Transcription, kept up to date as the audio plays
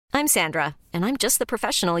I'm Sandra, and I'm just the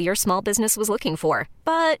professional your small business was looking for.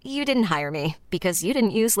 But you didn't hire me because you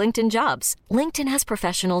didn't use LinkedIn Jobs. LinkedIn has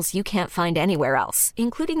professionals you can't find anywhere else,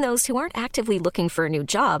 including those who aren't actively looking for a new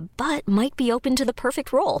job, but might be open to the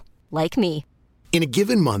perfect role, like me. In a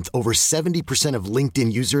given month, over 70% of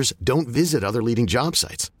LinkedIn users don't visit other leading job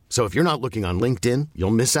sites. So if you're not looking on LinkedIn,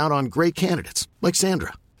 you'll miss out on great candidates like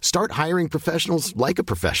Sandra. Start hiring professionals like a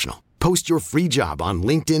professional. Post your free job on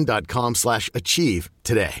linkedin.com/achieve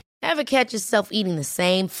today. Ever catch yourself eating the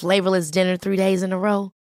same flavorless dinner 3 days in a row?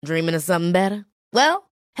 Dreaming of something better? Well,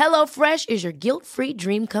 HelloFresh is your guilt-free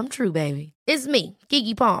dream come true, baby. It's me,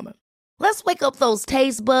 Keke Palmer. Let's wake up those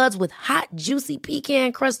taste buds with hot, juicy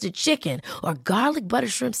pecan-crusted chicken or garlic butter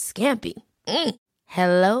shrimp scampi.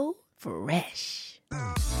 Hello Fresh.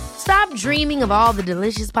 Stop dreaming of all the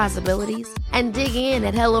delicious possibilities and dig in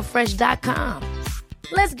at HelloFresh.com.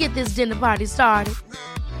 Let's get this dinner party started.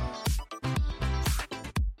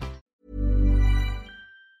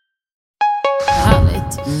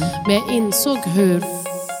 Härligt. Men jag insåg hur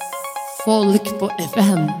folk på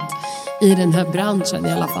event i den här branschen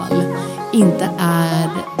i alla fall inte är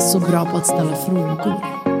så bra på att ställa frågor.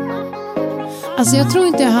 Alltså jag tror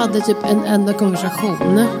inte jag hade typ en enda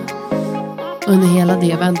konversation under hela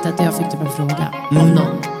det eventet där jag fick typ en fråga av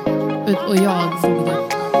någon. Och jag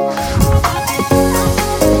frågade.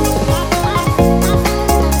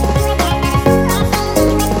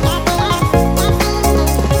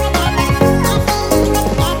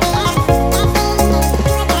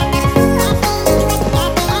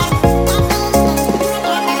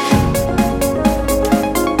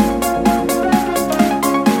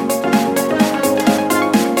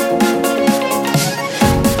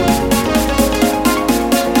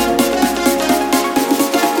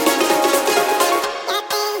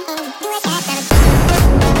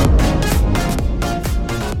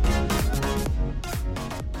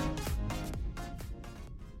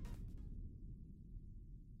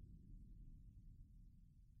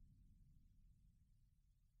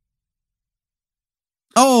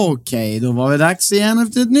 Okej, då var det dags igen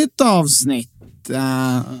efter ett nytt avsnitt.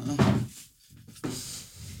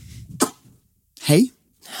 Hej.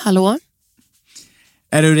 Hallå?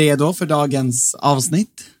 Är du redo för dagens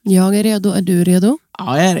avsnitt? Jag är redo. Är du redo?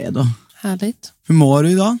 Ja, jag är redo. Härligt. Hur mår du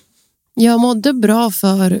idag? Jag mådde bra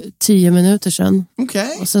för 10 minuter sedan.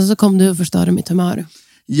 Okej. Och sen så kom du och förstörde mitt humör.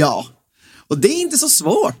 Ja, och det är inte så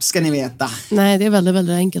svårt, ska ni veta. Nej, det är väldigt,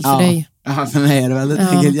 väldigt enkelt för dig. Ja, för mig är det väldigt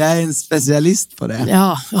enkelt. Jag är en specialist på det.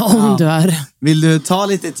 Ja, om du är. Vill du ta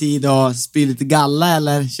lite tid och spy lite galla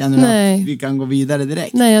eller känner du att vi kan gå vidare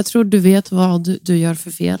direkt? Nej, jag tror du vet vad du gör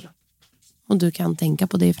för fel. Och du kan tänka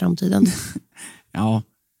på det i framtiden. Ja.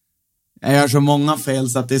 Jag gör så många fel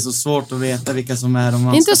så att det är så svårt att veta vilka som är de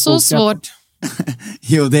man inte ska så svårt.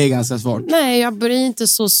 Jo, det är ganska svårt. Nej, jag blir inte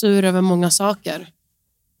så sur över många saker.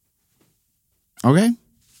 Okej.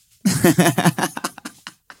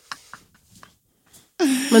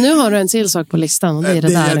 Men nu har du en till sak på listan och det är det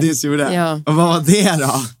där. Det gjorde. Ja. Och vad var det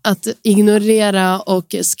då? Att ignorera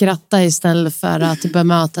och skratta istället för att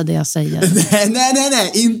bemöta det jag säger.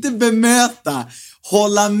 nej, inte bemöta.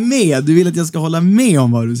 Hålla med. Du vill att jag ska hålla med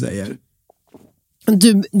om vad du säger.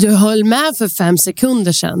 Du höll med för 5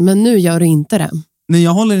 sekunder sedan, men nu gör du inte det. Nej,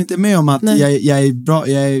 jag håller inte med om att jag är bra.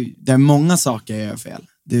 Det är många saker jag gör fel.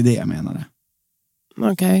 Det är det jag menade.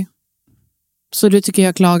 Okej. Så du tycker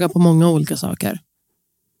jag klagar på många olika saker?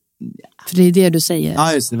 Ja. För det är det du säger.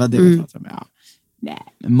 Ja, just det. Det var det vi pratade om. Ja. Nej,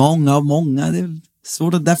 många. Det är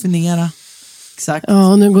svårt att definiera. Exakt.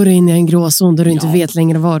 Ja, nu går du in i en gråzon där du inte vet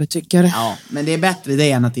längre vad du tycker. Ja, men det är bättre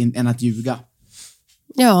det än att ljuga.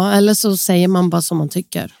 Ja, eller så säger man bara som man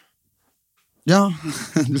tycker. Ja,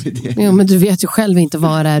 det är det. Ja, men du vet ju själv inte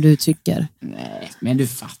vad det är du tycker. Nej, men du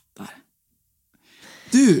fattar.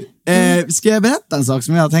 Du, ska jag berätta en sak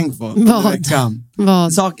som jag har tänkt på?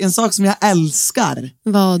 Vad? En sak som jag älskar.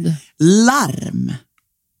 Vad? Larm.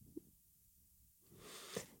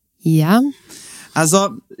 Ja.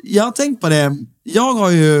 Alltså, jag har tänkt på det.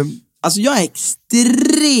 Jag är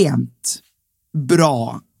extremt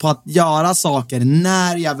bra på att göra saker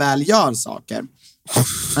när jag väl gör saker.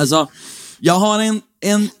 Alltså, jag har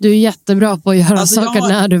en... Du är jättebra på att göra saker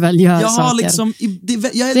när du väl gör saker. Har liksom, det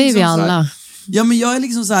är vi alla. Ja, men jag är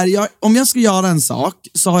liksom så här, om jag ska göra en sak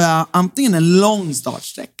så har jag antingen en lång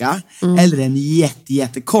startsträcka eller en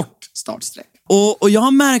jättekort startsträcka. Och jag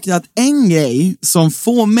har märkt att en grej som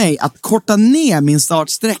får mig att korta ner min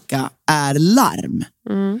startsträcka är larm.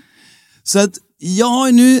 Så att jag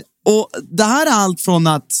har nu, och det här är allt från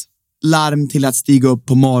att larm till att stiga upp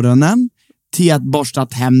på morgonen, till att borsta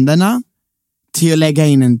tänderna, till att lägga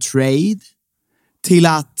in en trade, till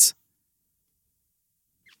att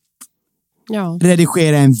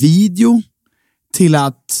redigera en video till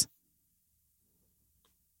att...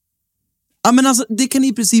 Ja, men alltså, det kan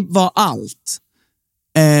i princip vara allt.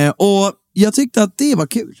 Och jag tyckte att det var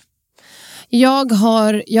kul.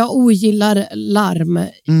 Jag ogillar larm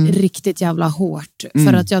riktigt jävla hårt.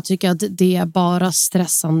 För att jag tycker att det är bara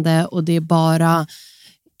stressande och det bara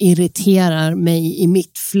irriterar mig i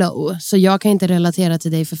mitt flow. Så jag kan inte relatera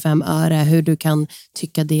till dig för 5 öre hur du kan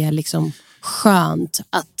tycka det är liksom skönt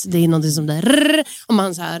att det är någonting som där om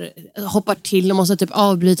man så här hoppar till och måste typ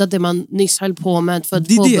avbryta det man nyss höll på med för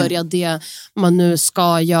att påbörja det man nu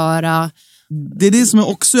ska göra. Det är det som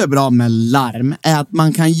också är bra med larm, är att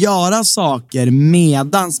man kan göra saker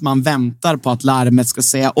medans man väntar på att larmet ska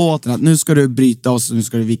säga åt en att nu ska du bryta oss och nu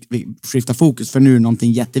ska du skifta fokus för nu är det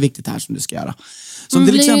någonting jätteviktigt här som du ska göra. Man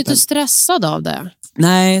blir ju inte stressad av det.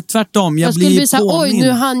 Nej, tvärtom. Jag skulle blir bli såhär, oj nu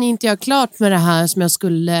hann inte jag klart med det här som jag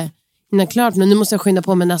skulle hinna klart, men nu måste jag skynda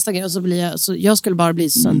på med nästa grej och så blir jag skulle bara bli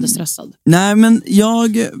sönderstressad. Nej men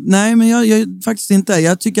jag faktiskt inte.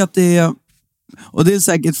 Jag tycker att det är, och det är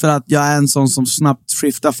säkert för att jag är en sån som snabbt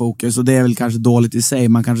skiftar fokus och det är väl kanske dåligt i sig.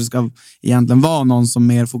 Man kanske ska egentligen vara någon som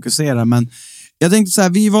mer fokuserar, men jag tänkte så här,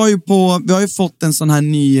 vi har ju fått en sån här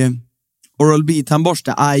ny Oral-B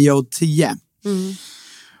tandborste IO10.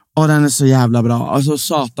 Och den är så jävla bra. Alltså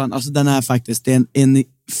satan, alltså den är faktiskt en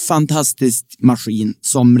fantastisk maskin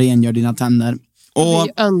som rengör dina tänder. Och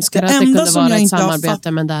vi önskar att det kunde vara ett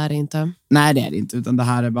samarbete, men det är det inte. Nej, det är det inte, utan det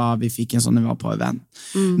här är bara, vi fick en sån när vi var på event.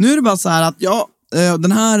 Nu är det bara så här att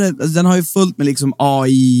den har ju fullt med liksom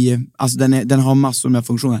AI, alltså den har massor med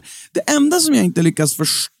funktioner. Det enda som jag inte lyckas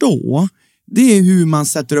förstå, det är hur man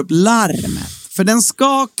sätter upp larmet. För den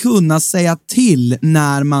ska kunna säga till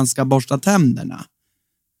när man ska borsta tänderna.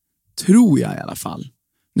 Tror jag i alla fall.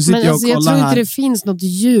 Men alltså, jag tror inte det finns något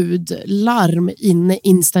larm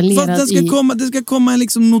installerat för att det ska komma en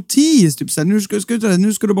liksom notis typ så här,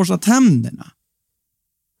 nu ska du borsta tänderna.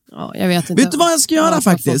 Ja, jag vet inte. Vet du vad jag ska göra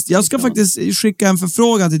faktiskt? Jag ska faktiskt skicka en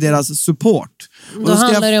förfrågan till deras support. Då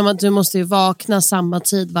handlar det om att du måste ju vakna samma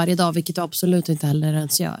tid varje dag, vilket du absolut inte heller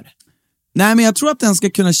ens gör. Nej, men jag tror att den ska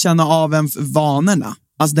kunna känna av vanorna.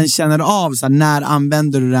 Alltså den känner av så här, när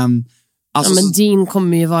använder du den. Alltså, ja, men din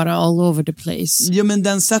kommer ju vara all over the place. Ja, men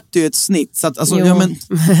den sätter ju ett snitt så att, alltså,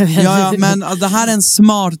 men alltså, det här är en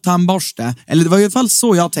smart tandborste. Eller det var i alla fall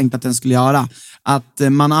så jag tänkte att den skulle göra. Att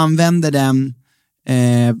man använder den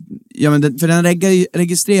för den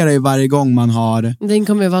registrerar ju varje gång man har. Den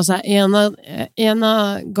kommer ju vara så här,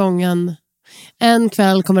 ena gången en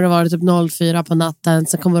kväll kommer det vara typ 04 på natten,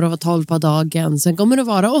 sen kommer det vara 12 på dagen, sen kommer det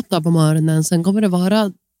vara 8 på morgonen, sen kommer det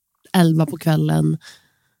vara 11 på kvällen.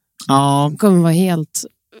 Ja. Det kommer vara helt...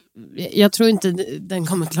 Jag tror inte den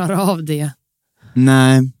kommer klara av det.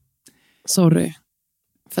 Nej. Sorry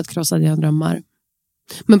för att krossa dina drömmar.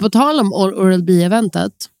 Men på tal om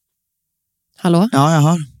Oral-B-eventet. Hallå? Ja, jag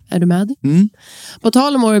hör. Är du med? Mm. På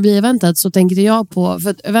tal om Oral-B-eventet så tänkte jag på... För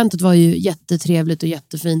att eventet var ju jättetrevligt och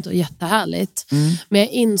jättefint och jättehärligt. Men jag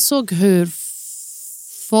insåg hur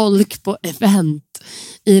folk på event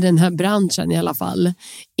i den här branschen i alla fall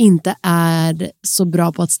inte är så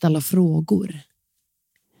bra på att ställa frågor.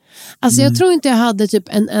 Alltså jag tror inte jag hade typ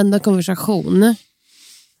en enda konversation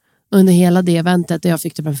under hela det eventet där jag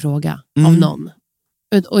fick typ en fråga av någon.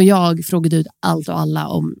 Och jag frågade ut allt och alla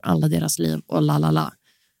om alla deras liv och lalala.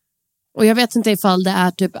 Och jag vet inte ifall det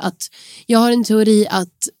är typ att jag har en teori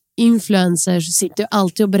att influencers sitter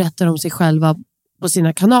alltid och berättar om sig själva på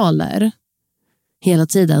sina kanaler hela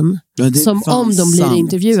tiden. Ja, som om de blir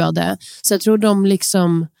intervjuade. Så jag tror de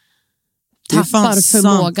liksom tappar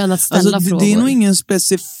förmågan att ställa frågor. Det är nog ingen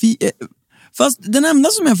specifik... Fast den enda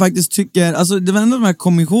som jag faktiskt tycker... Alltså det enda som jag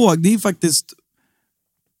kom ihåg, det är faktiskt...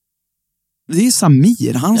 Det är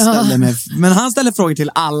Samir, men han ställer frågor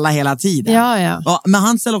till alla hela tiden. Ja. Men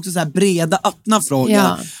han ställer också så här breda, öppna frågor.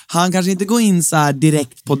 Ja. Han kanske inte går in så här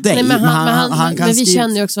direkt på dig. Nej, men vi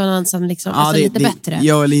känner ju också varandra som liksom, ja, lite bättre.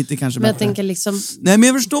 Ja, lite kanske men bättre. Jag tänker liksom... Nej, men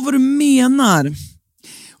jag förstår vad du menar.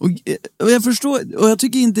 Och jag förstår, och jag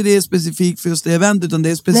tycker inte det är specifikt för just det event, utan det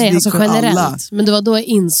är specifikt för generellt. Alla. Men det var då jag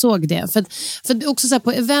insåg det. För det är också så här,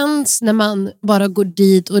 på events när man bara går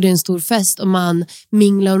dit och det är en stor fest och man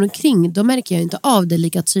minglar omkring, då märker jag inte av det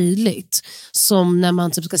lika tydligt som när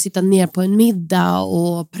man typ ska sitta ner på en middag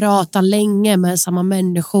och prata länge med samma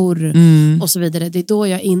människor och så vidare. Det är då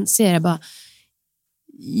jag inser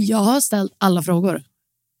jag har ställt alla frågor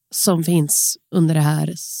som finns under det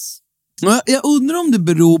här. Jag undrar om det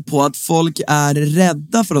beror på att folk är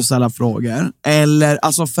rädda för att ställa frågor, eller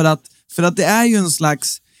alltså för att det är ju en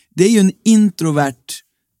slags, det är ju en introvert,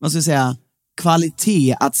 vad ska jag säga,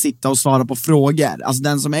 kvalitet att sitta och svara på frågor. Alltså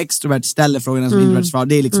den som är extrovert ställer frågor, den som är introvert svarar.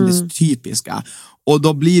 Det är liksom det typiska. Och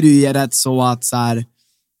då blir det ju rätt så att så här,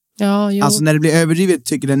 alltså när det blir överdrivet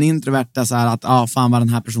tycker den introverta så här att fan vad den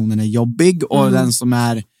här personen är jobbig, och den som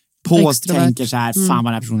är på tänker så här, fan vad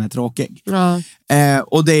den här personen är tråkig.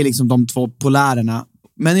 Och det är liksom de två polärerna.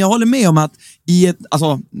 Men jag håller med om att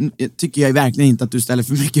tycker jag verkligen inte att du ställer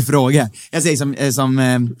för mycket frågor. Jag säger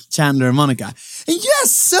som Chandler och Monica. And you have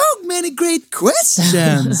so many great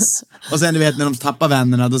questions. Och sen du vet när de tappar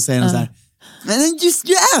vännerna, då säger de så här, and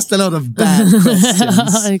you asked a lot of bad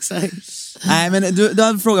questions. Exakt. Nej, men du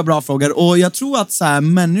har frågat bra frågor. Och jag tror att så här,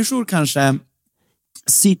 människor kanske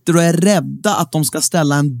sitter och är rädda att de ska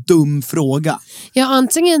ställa en dum fråga. Ja,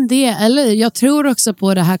 antingen det, eller jag tror också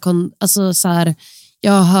på det här, alltså så här,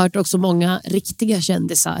 jag har hört också många riktiga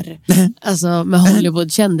kändisar, alltså med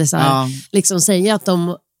Hollywood-kändisar, liksom säga att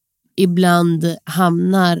de ibland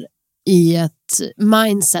hamnar i ett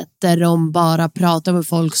mindset där de bara pratar med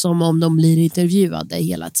folk som om de blir intervjuade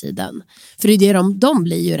hela tiden. För det är det de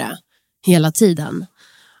blir ju det hela tiden.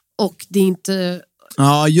 Och det är inte...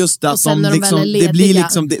 Ja, just det. Att det blir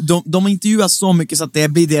liksom, de intervjuar så mycket så att det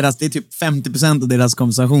är typ 50% av deras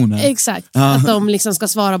konversationer. Exakt, att de liksom ska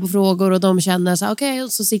svara på frågor och de känner så här, okej,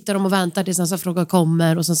 och så sitter de och väntar tills nästa fråga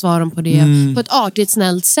kommer och sen svarar de på det på ett artigt,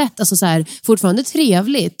 snällt sätt. Alltså så här, fortfarande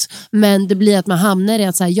trevligt, men det blir att man hamnar i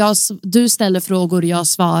att så här, du ställer frågor, jag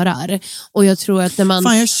svarar. Och jag tror att när man...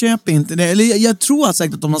 Fan, jag köper inte det. Eller jag tror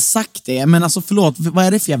säkert att de har sagt det, men alltså förlåt, vad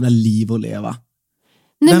är det för jävla liv att leva?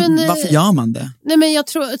 Varför gör man det? Nej, men jag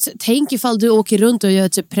tror, tänk ifall du åker runt och gör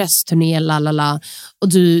typ pressturné, och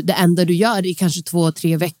det enda du gör i kanske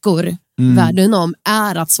 2-3 veckor världen om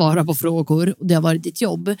är att svara på frågor, och det har varit ditt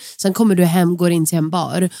jobb. Sen kommer du hem, går in till en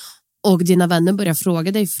bar och dina vänner börjar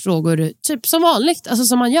fråga dig frågor typ som vanligt, alltså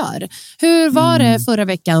som man gör. Hur var det förra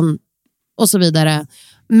veckan? Och så vidare.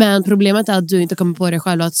 Men problemet är att du inte kommer på det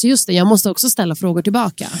själv, att just det, jag måste också ställa frågor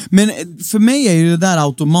tillbaka. Men för mig är ju det där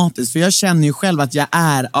automatiskt, för jag känner ju själv att jag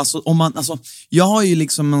är, jag har ju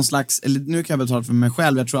liksom någon slags, eller nu kan jag betala för mig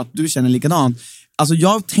själv, jag tror att du känner likadant. Alltså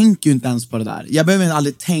jag tänker ju inte ens på det där. Jag behöver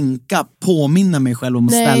aldrig påminna mig själv om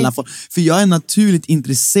att ställa folk. För jag är naturligt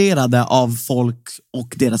intresserad av folk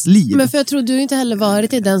och deras liv. Men för jag tror du inte heller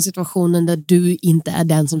varit i den situationen där du inte är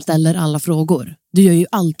den som ställer alla frågor. Du gör ju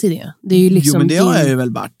alltid det. Det är ju liksom men det har jag ju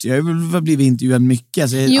väl varit. Jag har väl blivit intervjuad mycket.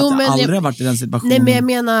 Alltså, jag aldrig varit i den situationen. Nej, men jag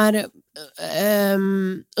menar...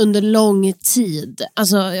 under lång tid.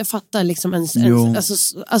 Alltså jag fattar liksom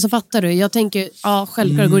alltså fattar du? Jag tänker,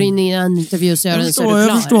 självklart går in i en intervju så gör den så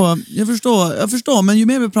är du klar. Jag förstår, men ju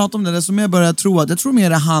mer vi pratar om det, desto mer börjar jag tro att mer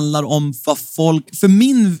det handlar om vad folk,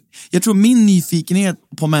 jag tror min nyfikenhet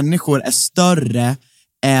på människor är större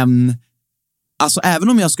än, alltså även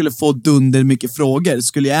om jag skulle få dunder mycket frågor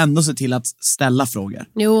skulle jag ändå se till att ställa frågor.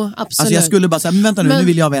 Jo, absolut. Alltså jag skulle bara säga, men vänta nu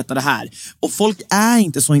vill jag veta det här. Och folk är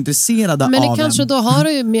inte så intresserade av det. Men det kanske då har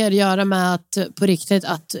det ju mer att göra med att på riktigt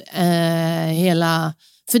att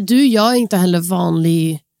för jag är inte heller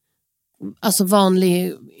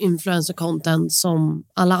vanlig influencer content som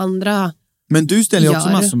alla andra. Men du ställer ju också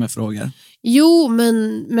massor med frågor. Jo,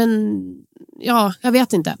 men ja, jag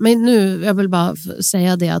vet inte. Men nu, jag vill bara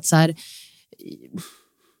säga det att så här.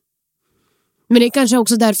 Men det är kanske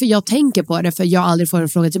också därför jag tänker på det, för jag aldrig får en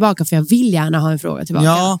fråga tillbaka, för jag vill gärna ha en fråga tillbaka.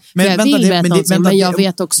 Ja, men men jag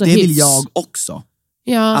vet också det vill jag också.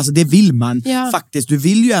 Ja. Alltså det vill man faktiskt. Du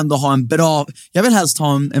vill ju ändå ha en bra, jag vill helst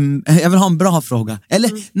ha jag vill ha en bra fråga.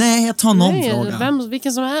 Eller nej, jag tar någon fråga.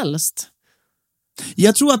 Vilken som helst.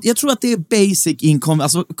 Jag tror att det är basic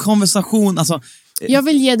konversation, alltså. Jag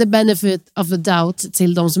vill ge the benefit of the doubt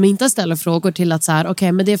till de som inte ställer frågor, till att så här,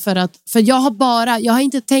 okej, men det är för jag har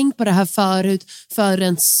inte tänkt på det här förut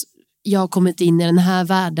förrän jag har kommit in i den här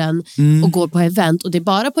världen och går på event, och det är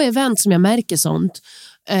bara på event som jag märker sånt,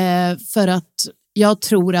 för att jag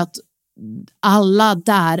tror att alla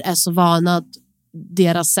där är så vana att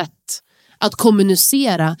deras sätt att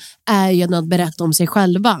kommunicera är ju att berätta om sig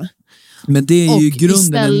själva. Men det är ju i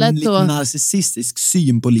grunden en lite narcissistisk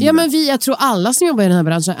syn på livet. Ja, men jag tror alla som jobbar i den här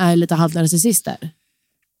branschen är lite halvnarcissister.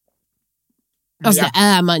 Alltså det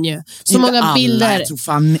är man ju. Så många bilder.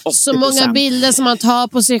 Så många bilder som man tar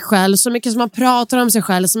på sig själv, så mycket som man pratar om sig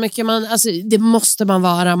själv, så mycket det måste man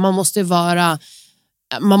vara. Man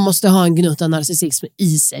måste ha en gnutta narcissism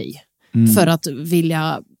i sig för att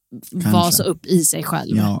vilja vara så upp i sig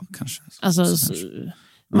själv. Ja, kanske. Alltså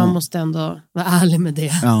man måste ändå vara ärlig med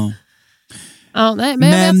det. Ja. Ja, nej,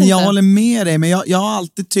 men jag håller med dig, men jag har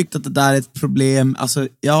alltid tyckt att det där är ett problem. Alltså,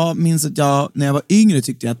 jag minns att när jag var yngre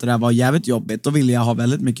tyckte jag att det där var jävligt jobbigt. Då ville jag ha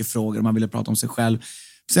väldigt mycket frågor, man ville prata om sig själv.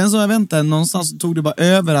 Sen så, jag vet inte, någonstans tog det bara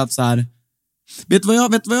över att så här, Vet du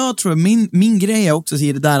vad jag tror? Min grej är också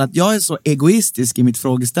det där att jag är så egoistisk i mitt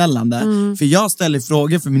frågeställande. För jag ställer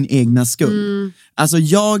frågor för min egna skull. Alltså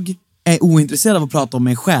jag är ointresserad av att prata om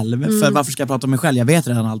mig själv. För varför ska jag prata om mig själv? Jag vet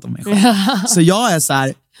redan allt om mig själv. Så jag är så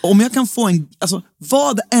här, om jag kan få alltså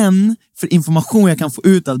vad än för information jag kan få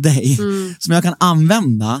ut av dig som jag kan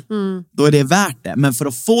använda, då är det värt det. Men för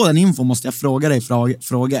att få den info måste jag fråga dig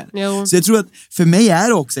frågor. Jo. Så jag tror att för mig är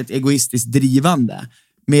det också ett egoistiskt drivande.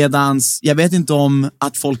 Medans, jag vet inte om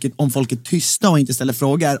folk är tysta och inte ställer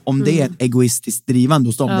frågor, om det är ett egoistiskt drivande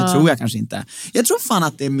hos dem. Det tror jag kanske inte. Jag tror fan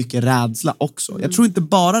att det är mycket rädsla också. Jag tror inte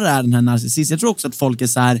bara det är den här narcissisten. Jag tror också att folk är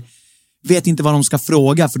så här, vet inte vad de ska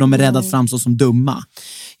fråga för de är rädda att framstå som dumma.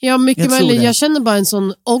 Ja, mycket väl. Jag känner bara en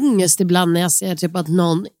sån ångest ibland när jag ser typ att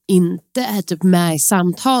någon inte är typ med i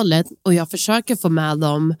samtalet och jag försöker få med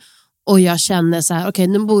dem. Och jag känner så här, okej,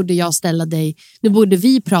 nu borde jag ställa dig, nu borde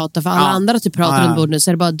vi prata, för alla andra typ pratar runt bordet, så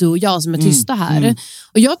är det bara du och jag som är tysta här.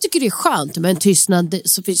 Och jag tycker det är skönt med en tystnad,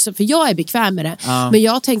 för jag är bekväm med det. Men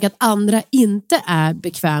jag tänker att andra inte är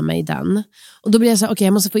bekväma i den. Och då blir jag så här, okej,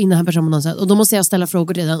 jag måste få in den här personen på något sätt. Och då måste jag ställa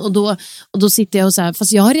frågor redan. Och då sitter jag och så här,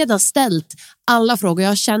 fast jag har redan ställt alla frågor.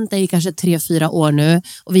 Jag har känt dig i kanske 3-4 år nu.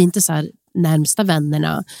 Och vi är inte så här närmsta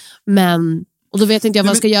vännerna. Och då vet inte jag vad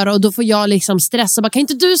jag ska göra. Och då får jag liksom stressa. Bara, kan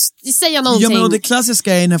inte du säga någonting? Ja, men och det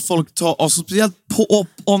klassiska är när folk tar, alltså speciellt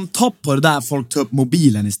on top på det där, folk tar upp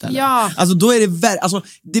mobilen istället. Ja. Alltså då är det alltså,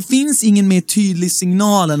 det finns ingen mer tydlig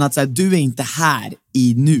signal än att så här, du är inte här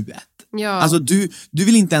i nuet. Ja. Alltså du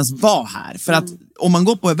vill inte ens vara här. För att om man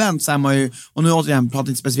går på event så är man ju, och nu återigen pratar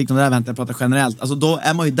inte specifikt om det här eventet, jag pratar generellt, alltså då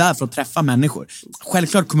är man ju där för att träffa människor.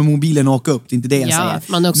 Självklart kommer mobilen åka upp, det är inte det jag säger.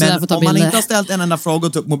 Man är också där för att ta om man bilder. inte har ställt en enda fråga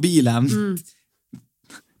och tagit upp mobilen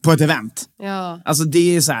på ett event. Ja. Alltså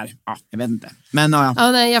det är så här, jag vet inte. Men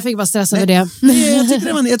ja. Nej, jag fick bara stressa över det.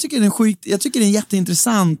 Nej, jag tycker det är en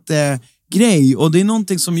jätteintressant grej, och det är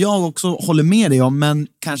någonting som jag också håller med dig om, men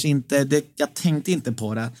kanske inte, jag tänkte inte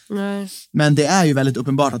på det. Nej. Men det är ju väldigt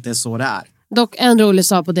uppenbart att det är så det är. Dock en rolig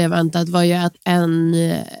sak på det eventet var ju att en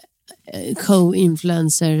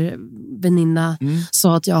co-influencer väninna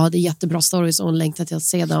sa att jag hade jättebra stories och hon längtade till att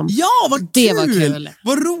se dem. Ja, vad kul! Det var kul.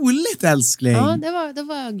 Vad roligt, älskling. Ja, det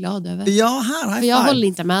var jag glad över. Ja, här, high För jag five. håller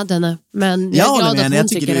inte med henne, men Jag är håller glad med att henne, hon jag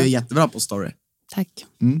tycker tycker du är det. jättebra på story. Tack.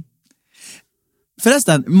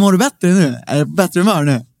 Förresten, mår du bättre nu? Är du bättre humör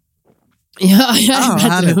nu? Ja, jag är bättre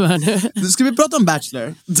härligt. humör nu. Ska vi prata om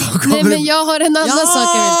Bachelor? Nej, men jag har en annan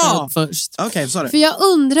sak jag vill ta upp först. Okej, sorry. För jag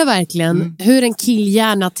undrar verkligen hur en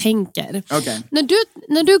killhjärna tänker. Okej.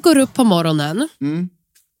 När du går upp på morgonen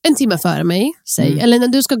en timme före mig, säg, eller när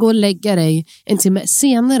du ska gå och lägga dig en timme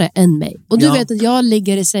senare än mig, och du vet att jag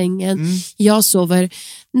ligger i sängen, jag sover.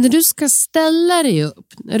 När du ska ställa dig upp,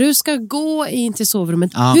 när du ska gå in till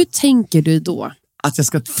sovrummet, hur tänker du då? Att jag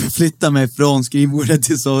ska flytta mig från skrivbordet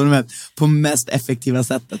till sovrummet på mest effektiva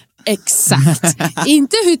sättet. Exakt.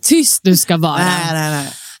 Inte hur tyst du ska vara. Nej.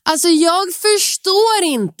 Alltså jag förstår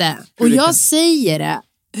inte, och jag säger det,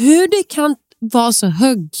 hur det kan vara så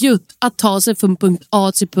högljutt att ta sig från punkt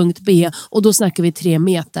A till punkt B, och då snackar vi 3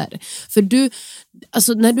 meter. För du,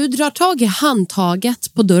 alltså när du drar tag i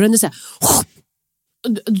handtaget på dörren, det är så här,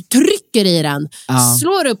 du trycker i den,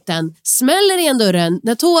 slår upp den, smäller igen dörren,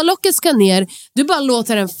 när toalocket ska ner, du bara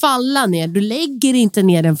låter den falla ner, du lägger inte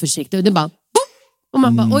ner den försiktigt, du bara boop, och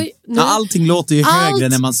man bara oj. Nu. Allting låter ju högre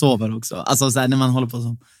när man sover också. Alltså så här, när man håller på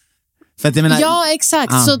så. För att jag menar, ja,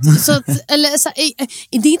 exakt.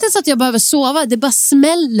 Eller, det är inte så att jag behöver sova, det bara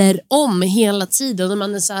smäller om hela tiden, och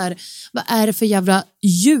man är så här, vad är det för jävla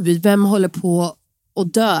ljud? Vem håller på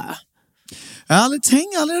att dö? Jag har aldrig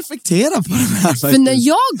reflekterat på det här faktiskt. För när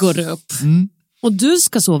jag går upp och du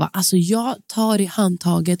ska sova, alltså jag tar i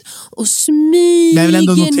handtaget och smyger. Men jag vill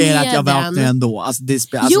ändå notera ner att jag vaknar ändå. Alltså,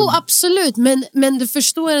 jo, absolut, men du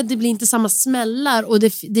förstår att det blir inte samma smällar, och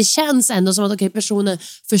det känns ändå som att personen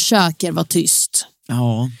försöker vara tyst.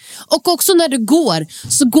 Ja. Och också när du går,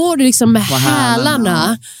 så går du liksom med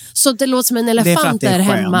hälarna, så att det låter som en elefant där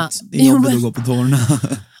hemma. Det är jobbigt att gå på tårna.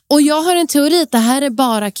 Och jag har en teori att det här är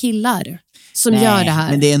bara killar som gör det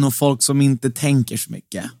här. Men det är nog folk som inte tänker så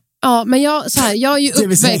mycket. Ja, men jag är ju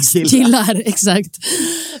uppväxt killar, exakt.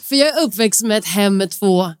 För jag är uppväxt med ett hem med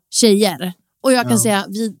 2 tjejer. Och jag kan säga,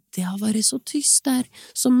 det har varit så tyst där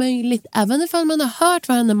som möjligt. Även ifall man har hört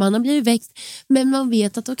varandra, man har blivit växt. Men man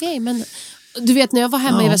vet att okej, men du vet när jag var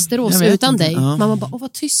hemma i Västerås utan dig. Mamma bara,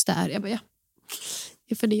 vad tyst det är. Jag bara, det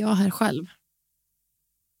är för det jag är här själv.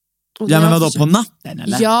 Ja, men vadå, på natten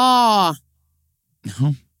eller? Ja.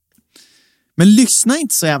 Jaha. Men lyssna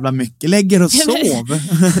inte så jävla mycket. Lägg er och sov.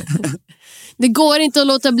 Det går inte att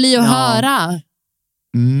låta bli att höra.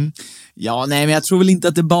 Ja, nej, men jag tror väl inte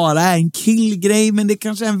att det bara är en killgrej, men det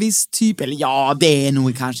kanske är en viss typ, eller ja, det är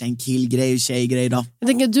nog kanske en killgrej och tjejgrej då. Jag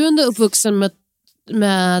tänker, du är ändå uppvuxen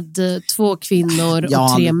med 2 kvinnor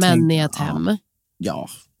och 3 män i ett hem. Ja.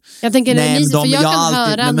 Jag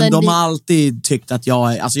tänker, de har alltid tyckt att jag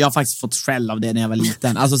har faktiskt fått skäll av det när jag var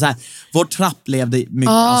liten. Alltså så här, vår trapp levde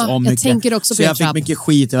mycket, om mycket. Jag tänker också så jag fick mycket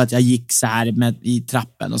skit över att jag gick så här i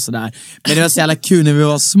trappen och sådär. Men det var så jävla kul när vi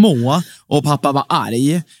var små och pappa var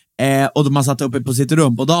arg. Och då man satt uppe på sitt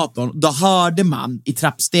rum på datorn, då hörde man i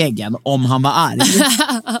trappstegen om han var arg.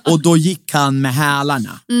 Och då gick han med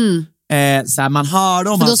hälarna. Så här, man hörde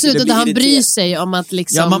om han skulle bli irriterad. Han bryr sig om att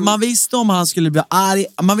liksom... Ja, man visste om han skulle bli arg.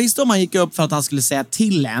 Man visste om han gick upp för att han skulle säga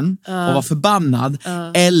till en och var förbannad.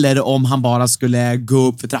 Eller om han bara skulle gå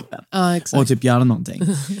upp för trappen. Och typ göra någonting.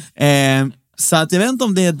 Så att jag vet inte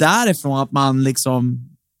om det är därifrån att man liksom...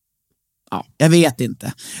 Ja, jag vet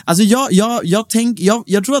inte. Alltså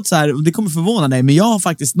jag tror att så här, det kommer förvåna dig, men jag har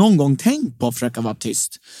faktiskt någon gång tänkt på att försöka vara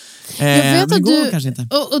tyst. Jag vet att du, kanske inte.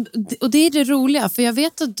 Och det är det roliga, för jag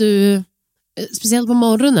vet att du, speciellt på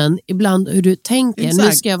morgonen, ibland hur du tänker, exakt.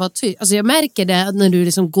 Nu ska jag vara tyst. Alltså jag märker det när du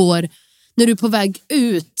liksom går, när du är på väg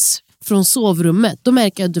ut från sovrummet, då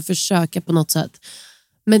märker jag att du försöker på något sätt.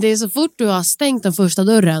 Men det är så fort du har stängt den första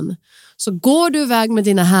dörren, så går du iväg med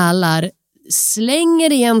dina hälar,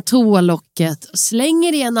 slänger igen toalocket,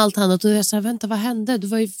 slänger igen allt annat och jag säger, vänta, vad hände?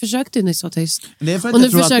 Du försökte ju nyss vara tyst. Det är för att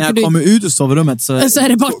jag tror att när jag kommer ut ur sovrummet så är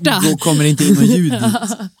det borta. Då kommer det inte in någon ljud dit.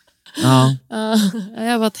 Ja.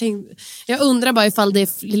 Jag undrar bara ifall det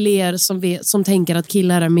är fler som tänker att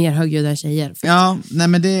killar är mer högljudda än tjejer. Ja, nej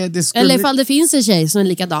men det skulle... Eller ifall det finns en tjej som är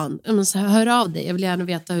likadan. Så hör av dig, jag vill gärna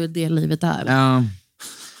veta hur det livet är. Ja.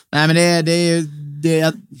 Nej men det är ju...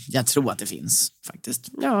 Jag tror att det finns faktiskt.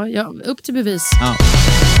 Ja, upp till bevis. Ja.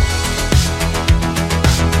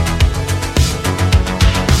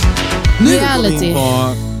 Nu går vi in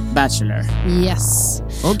på Bachelor. Yes.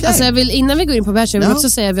 Okay. Alltså innan vi går in på Bachelor, jag vill också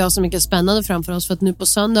säga att vi har så mycket spännande framför oss, för att nu på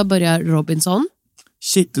söndag börjar Robinson.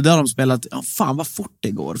 Shit, det där de spelat. Fan vad fort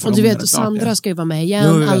det går. Och du vet, Sandra ska ju vara med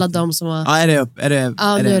igen. Alla de som har... Ja, är det upp?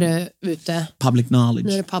 Nu är det ute. Public knowledge.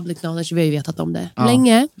 Nu är det public knowledge. Vi har ju vetat om det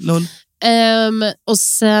länge. Lol. Och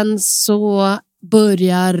sen så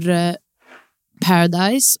börjar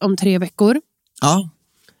Paradise om 3 veckor. Ja.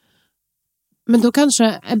 Men då kanske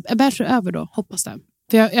är Bachelor över då, hoppas det.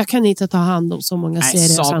 För jag kan inte ta hand om så många serier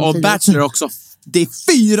samtidigt. Och Bachelor också. Det är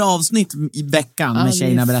 4 avsnitt i veckan med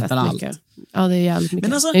tjejerna berättar allt. Ja, det är jävligt mycket.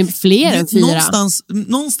 Men alltså, det är fler än 4.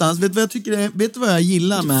 Någonstans, vet du vad jag tycker? Vet du vad jag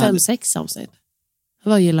gillar med... 5-6 avsnitt.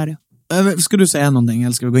 Vad gillar du? Ska du säga någonting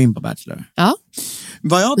eller ska vi gå in på Bachelor? Ja.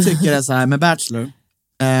 Vad jag tycker är så här med Bachelor,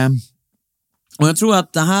 och jag tror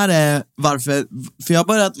att det här är varför, för jag har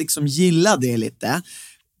börjat liksom gilla det lite.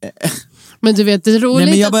 Men du vet, det är roligt.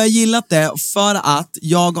 Nej, men jag börjar gilla det för att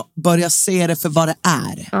jag börjar se det för vad det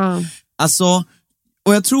är. Alltså,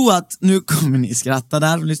 och jag tror att, nu kommer ni skratta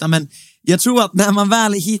där och lyssna, men jag tror att när man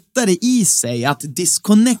väl hittar det i sig att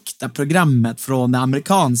disconnecta programmet från det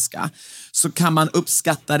amerikanska, så kan man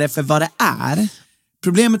uppskatta det för vad det är.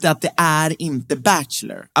 Problemet är att det är inte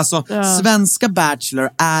Bachelor. Alltså, svenska Bachelor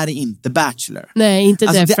är inte Bachelor. Nej, inte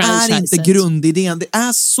alltså, det är inte grundidén. Det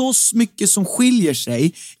är så mycket som skiljer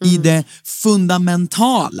sig i det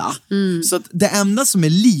fundamentala. Så att det enda som är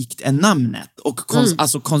likt är namnet och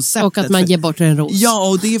alltså konceptet. Och att man ger bort en ros. Ja,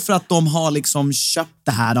 och det är för att de har liksom köpt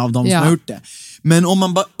det här av de som har gjort det. Men om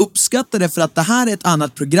man bara uppskattar det för att det här är ett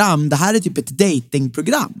annat program, det här är typ ett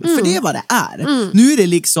datingprogram, för det är vad det är. Nu är det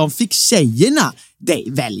liksom, fick tjejerna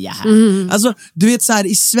välja här. Alltså, du vet så här,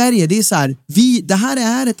 i Sverige, det är så här, det här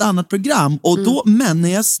är ett annat program, och då, men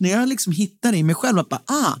när jag liksom hittar det i mig själv att bara,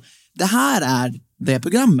 det här är det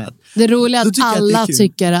programmet. Det roliga är att alla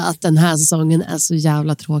tycker att den här säsongen är så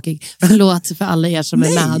jävla tråkig. Förlåt för alla er som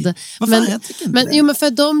är med. Men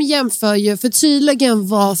för de jämför ju, för tydligen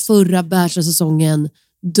var förra Bachelor-säsongen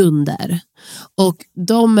dunder. Och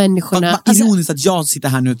de människorna... Vad ironiskt att jag sitter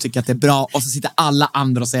här nu och tycker att det är bra, och så sitter alla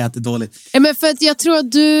andra och säger att det är dåligt. Men för att jag tror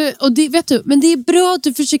att du... Och det, vet du, men det är bra att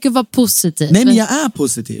du försöker vara positiv. Nej, men jag är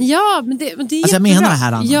positiv. Ja, men det är alltså, jag menar det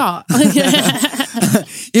här, Anna. Ja.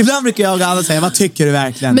 Ibland brukar jag och alla säga, vad tycker du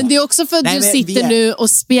verkligen? Men det är också för att du sitter nu och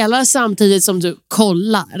spelar samtidigt som du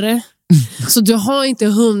kollar. Så du har inte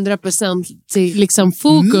 100% till liksom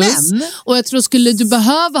fokus. Men, och jag tror, skulle du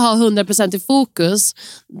behöva ha 100% i fokus,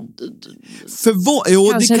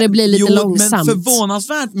 kanske det blir lite långsamt. Men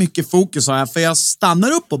förvånansvärt mycket fokus har jag, för jag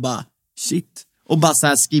stannar upp och bara shit, och bara så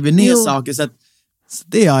här skriver ner saker så att Så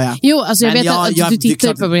det gör jag. Jo, alltså jag Men vet att du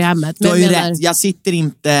tittar på programmet. Du har ju menar, rätt, jag sitter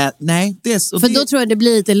inte... Nej, det är så... För då tror jag det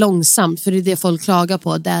blir lite långsamt, för det är det folk klagar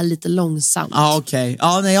på, det är lite långsamt. Ja, okej.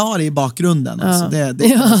 Ja, nej, jag har det i bakgrunden. Alltså.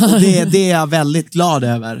 Det är jag väldigt glad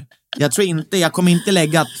över. Jag kommer inte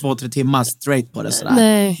lägga 2-3 timmar straight på det sådär.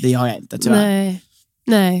 Nej. Det gör jag inte, tyvärr.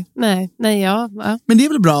 Nej, ja. Men det är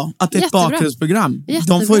väl bra att det är ett Jättebra. bakgrundsprogram.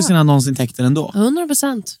 Jättebra. De får ju sina annonsintäkter ändå.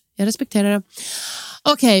 100%. Jag respekterar det.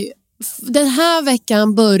 Okej, den här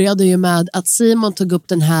veckan började ju med att Simon tog upp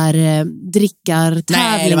den här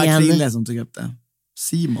drickartävlingen. Nej, det var Krille som tog upp det.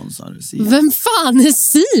 Simon sa du. Simon. Vem fan är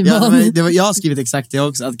Simon? Ja, jag har skrivit exakt det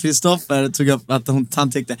också. Att Kristoffer tog upp att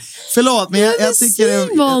han tyckte... Förlåt, men jag tycker...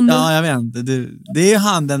 Simon? Ja, jag vet inte. Det är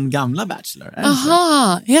han, den gamla Bachelor.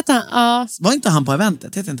 Aha, heter han? Ja. Var inte han på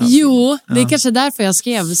eventet? Heter inte han? Jo, det är kanske därför jag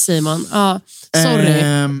skrev Simon. Ja,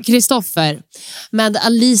 sorry. Kristoffer. Med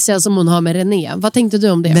Alicia som hon har med René. Vad tänkte du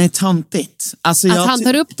om det? Nej, töntigt. Alltså, att han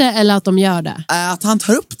tar upp det eller att de gör det? Att han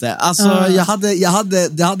tar upp det. Alltså,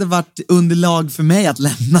 det hade varit underlag för mig att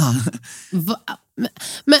lämna.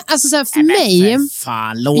 Men alltså så här, för mig...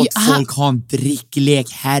 Fan, låt folk ha en dricklek,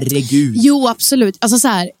 herregud. Jo, absolut. Alltså så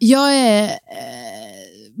här, jag är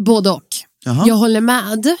både och. Jaha. Jag håller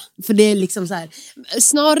med, för det är liksom så här,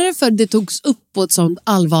 snarare för det togs upp på ett sånt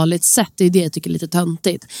allvarligt sätt, det är det jag tycker är lite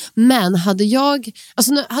töntigt. Men hade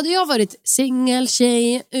jag varit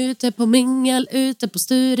singeltjej ute på mingel, ute på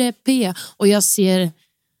Sture P och jag ser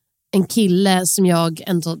en kille som jag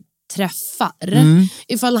ändå träffar,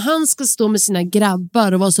 ifall han ska stå med sina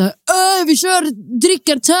grabbar och vara så här, vi kör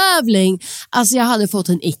drickartävling, alltså jag hade fått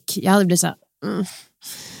en ick. Jag hade blivit så här,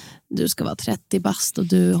 du ska vara 30 bast och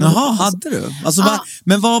du... Jaha, hade du? Alltså,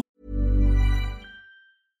 men vad...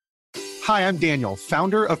 Hi, I'm Daniel,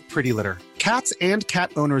 founder of Pretty Litter. Cats and cat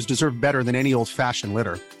owners deserve better than any old-fashioned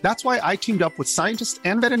litter. That's why I teamed up with scientists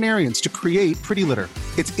and veterinarians to create Pretty Litter.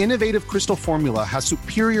 Its innovative crystal formula has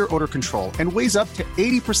superior odor control and weighs up to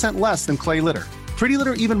 80% less than clay litter. Pretty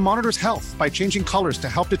Litter even monitors health by changing colors to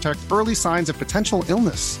help detect early signs of potential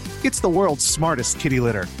illness. It's the world's smartest kitty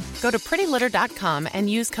litter. Go to prettylitter.com and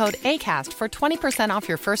use code ACAST for 20% off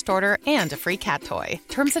your first order and a free cat toy.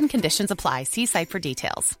 Terms and conditions apply. See site for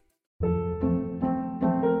details.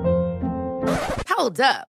 Hold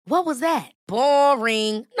up. What was that?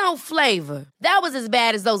 Boring. No flavor. That was as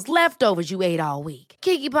bad as those leftovers you ate all week.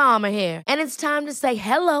 Keke Palmer here, and it's time to say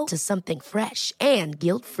hello to something fresh and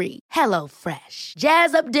guilt-free. Hello Fresh.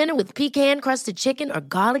 Jazz up dinner with pecan-crusted chicken or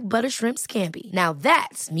garlic butter shrimp scampi. Now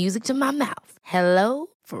that's music to my mouth. Hello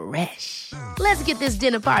Fresh. Let's get this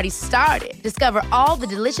dinner party started. Discover all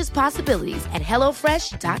the delicious possibilities at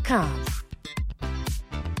hellofresh.com.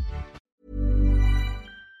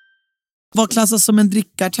 Vad klassas som en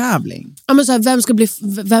drickartävling? Ja, men så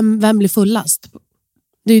här, vem blir fullast?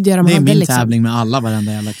 Det är ju det de Det är hade, min liksom. tävling med alla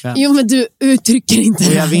varenda jävla kväll. Jo, men du uttrycker inte Och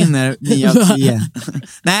det. jag vinner 9 av 10.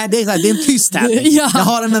 Nej, det är en tyst tävling. Ja. Jag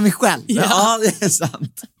har den med mig själv. Ja. Ja, det är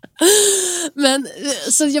sant. Men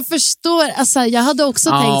så jag förstår, alltså, jag hade också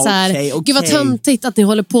tänkt så här, okej. gud vad töntigt att ni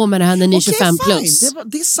håller på med det här när ni är 25 fine. plus.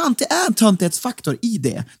 Det är sant, det är en töntighetsfaktor i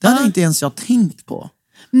det. Det hade inte ens jag tänkt på.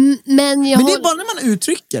 Men det är bara när man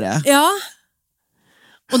uttrycker det. Ja.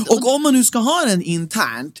 Och om man nu ska ha den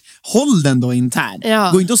internt, håll den då internt.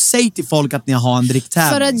 Ja. Gå inte och säg till folk att ni har en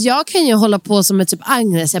dricktävling. För att jag kan ju hålla på som ett typ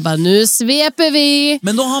Agnes. Jag bara, nu sveper vi.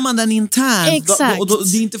 Men då har man den internt. Exakt. Och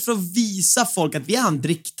det är inte för att visa folk att vi har en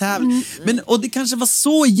dricktävling. Och det kanske var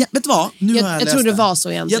så... Vet du vad? Nu har Jag tror det var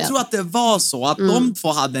så egentligen. Jag tror att det var så. Att de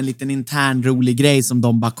två hade en liten intern rolig grej som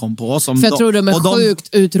de bara kom på. För jag tror de är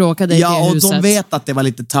sjukt uttråkade i det huset. Ja, och de vet att det var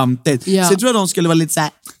lite töntigt. Ja. Så jag tror att de skulle vara lite så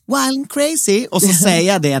här wild and crazy. Och så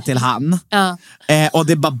säga det till han. Ja. Och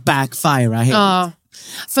det bara backfire helt. Ja.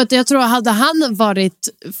 För att jag tror, hade han varit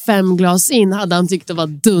 5 glas in hade han tyckt det var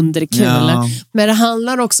dunderkul. Ja. Men det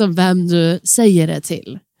handlar också om vem du säger det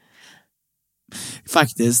till.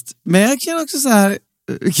 Faktiskt. Men jag kan också så här,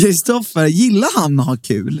 Kristoffer, gillar han att ha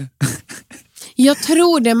kul? Jag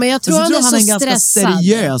tror det, men jag tror han är så han är en ganska stressad.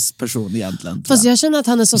 seriös person egentligen. Fast jag känner att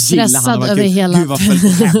han är så Gillar stressad han över hela... Gud vad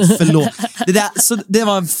förlåt. Det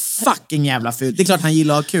var fucking jävla fult. Det är klart han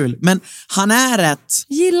gillar att ha kul. Men han är rätt...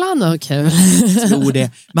 Gillar han att ha kul? tror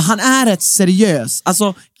det. Men han är rätt seriös. Alltså,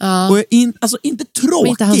 och inte tråkig. Men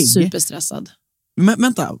inte han superstressad? Men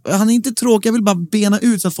vänta, han är inte tråkig. Jag vill bara bena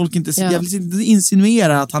ut så att folk inte... Jag vill inte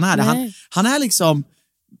insinuera att han är det. Han är liksom...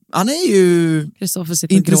 Han är ju Kristoffer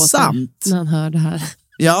sitter intressant när han hör det här.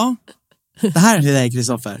 Ja, det här är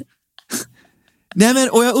Kristoffer. Nej, men,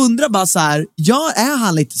 och jag undrar bara så här, är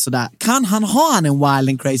han lite sådär, kan han ha en wild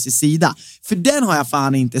and crazy sida? För den har jag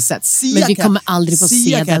fan inte sett. Men vi kommer aldrig få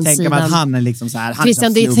se den kan jag tänka mig sidan. att han är liksom så här,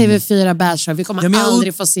 Christian, det är TV4 Bachelor. Vi kommer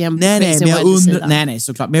aldrig få se en crazy wild sida. Nej,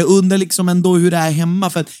 såklart. Men jag undrar liksom ändå hur det är hemma.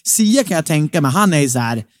 För att Sia kan jag tänka mig, han är så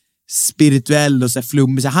här spirituell och så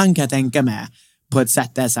flummig. Så han kan jag tänka mig på ett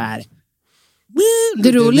sätt där så här.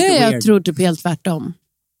 Det roliga är jag tror typ helt tvärtom.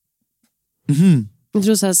 Jag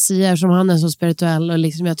tror så här, Sia som han är så spirituell och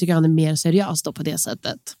liksom, jag tycker han är mer seriös då på det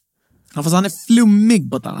sättet. Ja, fast han är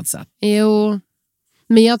flummig på ett annat sätt. Jo,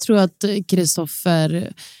 men jag tror att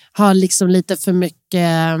Kristoffer har liksom lite för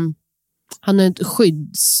mycket, han har ett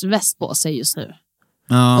skyddsväst på sig just nu.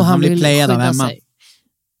 Ja, och han blir playad av Emma.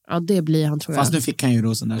 Ja, det blir han, tror jag. Fast nu fick han ju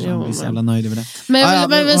rosen där, så han blir så jävla nöjd över det. Men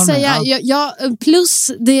jag vill säga,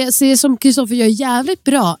 plus det som Kristoffer gör jävligt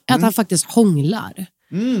bra är att han faktiskt hånglar.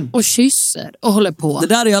 Och kysser och håller på. Det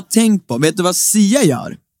där har jag tänkt på. Vet du vad Sia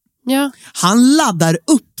gör? Ja. Han laddar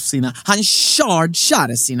upp han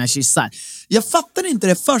chargear sina kyssar. Jag fattar inte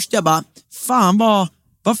det först. Jag bara,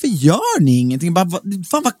 varför gör ni ingenting?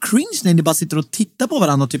 Fan vad cringe när ni bara sitter och tittar på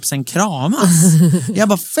varandra och typ sen kramas. Jag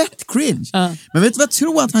bara, fett cringe. Men vet du vad jag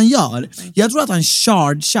tror att han gör? Jag tror att han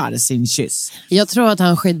chargear sin kyss. Jag tror att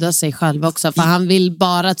han skyddar sig själv också. För han vill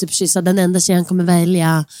bara typ kyssa den enda tjej han kommer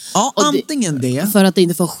välja. Ja, antingen det. För att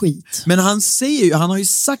inte få skit. Men han har ju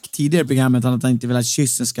sagt tidigare i programmet att han inte vill att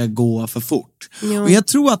kyssen ska gå för fort. Jo. Och jag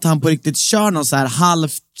tror att han på riktigt kör någon så här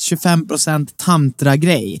halvt 25%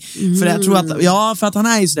 tantra-grej. För jag tror att, för att han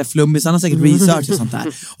är ju sådär flummig, så han har säkert research och sånt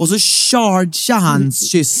där. Och så chargear hans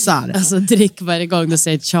kyssar. Alltså drick varje gång du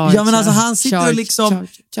säger charge. Ja, men alltså han sitter och liksom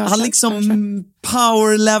han liksom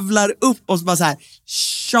power-levlar upp och så bara så här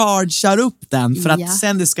chargear upp den för att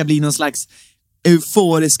sen det ska bli någon slags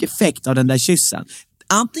euforisk effekt av den där kyssen.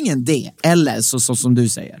 Antingen det, eller så som du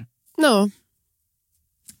säger.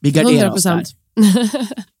 Vi garderar 100%. Oss där.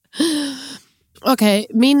 Okej,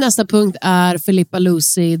 min nästa punkt är Filippa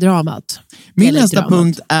Lucy-dramat. Min nästa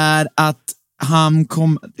punkt är att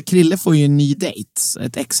Krille får ju en ny dejt,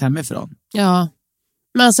 ett ex hemifrån. Ja,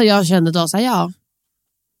 men alltså jag kände då så här,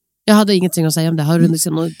 jag hade ingenting att säga om det. Har du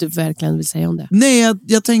liksom något du verkligen vill säga om det? Nej,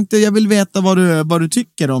 jag tänkte, jag vill veta vad du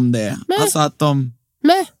tycker om det. Alltså att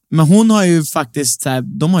men hon har ju faktiskt så här,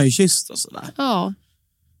 de har ju kysst och sådär. Ja.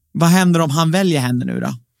 Vad händer om han väljer henne nu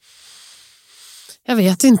då? Jag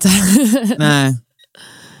vet inte. Nej.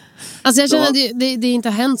 Alltså jag känner att det inte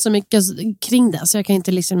har hänt så mycket kring det. Så jag kan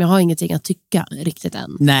inte jag har ingenting att tycka riktigt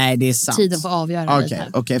än. Nej, det är sant. Tiden får avgöra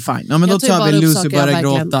Okej, fine. Ja, men då tror jag väl Lucy börjar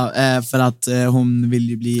gråta för att hon vill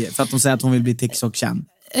ju bli, för att hon säger att hon vill bli TikTok-känd.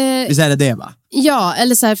 Visst är det va? Ja,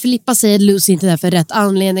 eller så här, Filippa säger att Lucy inte är där för rätt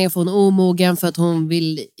anledning, för hon är omogen, för att hon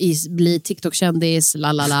vill bli TikTok-kändis,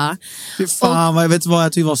 lalala. Fy fan, jag vet vad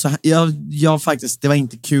jag tyckte var så här, jag faktiskt, det var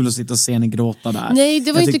inte kul att sitta och se henne gråta där. Nej,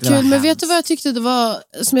 det var inte kul, men vet du vad jag tyckte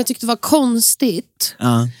jag tyckte var konstigt?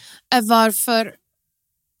 Är varför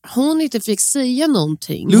hon inte fick säga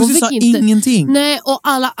någonting. Lucy sa ingenting. Nej, och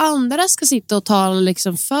alla andra ska sitta och tala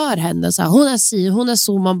liksom för henne. Så här, hon är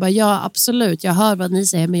så. Man bara, ja absolut, jag hör vad ni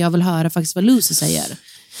säger, men jag vill höra faktiskt vad Lucy säger.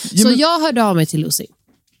 Ja, så jag hörde av mig till Lucy.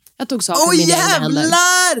 Jag tog saker i mina händer.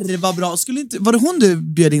 Jävlar, vad bra. Var det hon du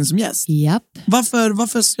bjöd in som gäst? Japp.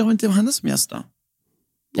 Varför ska jag inte ha henne som gäst då?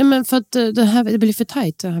 Ja, men för att det blir för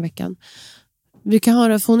tajt den här veckan. Vi kan ha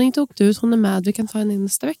det, för hon har inte åkt ut, hon är med. Vi kan ta henne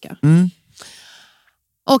nästa vecka.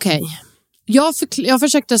 Okej. Jag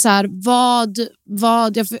försökte så här,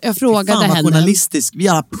 jag frågade henne. Fan vad journalistisk, vi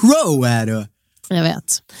är pro är du. Jag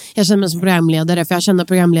vet. Jag känner mig som programledare, för jag kände att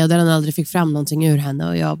programledaren aldrig fick fram någonting ur henne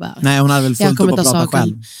och jag bara, nej, hon hade väl fullt upp att prata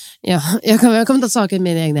själv. Ja, jag kommer ta saker i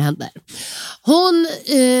mina egna händer.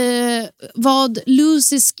 Vad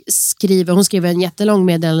Lucy skriver, hon skriver en jättelång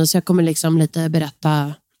meddelande, så jag kommer liksom lite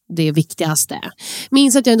berätta det viktigaste.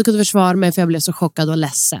 Minns att jag inte kunde försvara mig för jag blev så chockad och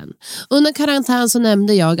ledsen. Under karantän så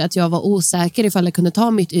nämnde jag att jag var osäker ifall jag kunde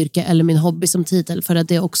ta mitt yrke eller min hobby som titel, för att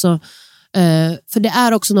det också för det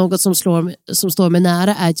är också något som står mig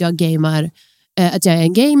nära, är att jag är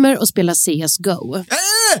en gamer och spelar CSGO.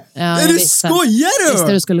 Är du skojar du?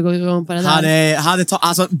 Visste du skulle gå igång på det där.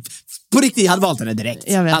 Alltså på riktigt, jag hade valt henne direkt.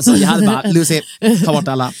 Jag vet. Alltså jag hade bara, Lucy, ta bort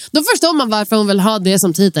alla. Då förstår man varför hon vill ha det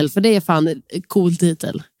som titel, för det är fan en cool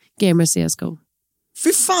titel. Gamer CSGO.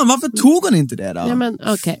 Fy fan, varför tog hon inte det då? Ja, men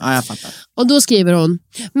okej. Ja, jag fattar. Och då skriver hon: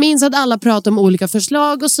 minns att alla pratade om olika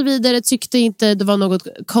förslag och så vidare. Tyckte inte det var något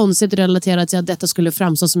konstigt relaterat till att detta skulle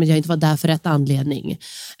framstå som att jag inte var där för rätt anledning.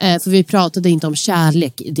 För vi pratade inte om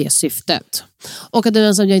kärlek i det syftet. Och att det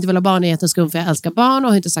är som jag inte vill ha barn är jätteskum, för jag älskar barn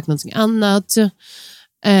och har inte sagt någonting annat.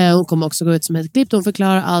 Hon kommer också gå ut som ett klipp. Hon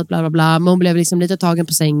förklarar allt bla bla bla. Men hon blev liksom lite tagen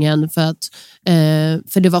på sängen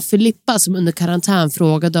för det var Filippa som under karantän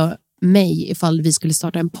frågade mig ifall vi skulle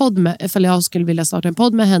starta en podd med, ifall jag skulle vilja starta en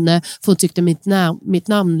podd med henne, för hon tyckte mitt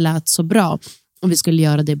namn lät så bra och vi skulle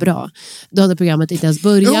göra det bra. Då hade programmet inte ens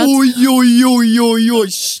börjat. Oj.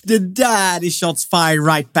 Det där är shots fired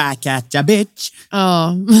right back at ya, bitch.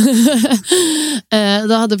 Ja.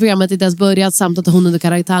 Då hade programmet inte ens börjat, samt att hon under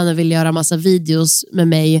karaktären ville göra massa videos med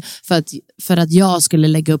mig för att jag skulle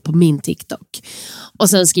lägga upp på min TikTok. Och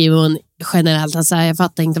sen skriver hon generellt att jag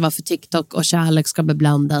fattar inte varför TikTok och kärlek ska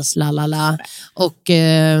beblandas, lalala. Och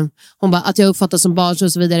hon bara, att jag uppfattas som barn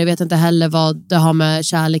och så vidare. Jag vet inte heller vad det har med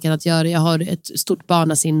kärleken att göra. Jag har ett stort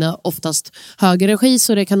barnasinne, oftast högre regi,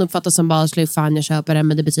 så det kan uppfattas som barnsligt. Fan, jag köper det,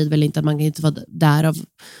 men det betyder väl inte att man kan inte vara där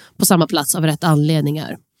på samma plats av rätt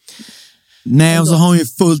anledningar. Nej, och så har hon ju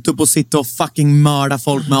fullt upp och sitta och fucking mörda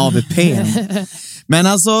folk med AVP. Men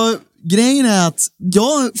alltså, grejen är att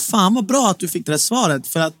fan vad bra att du fick det här svaret,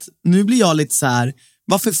 för att nu blir jag lite så här: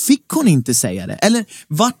 varför fick hon inte säga det? Eller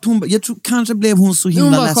vart hon, jag tror kanske blev hon så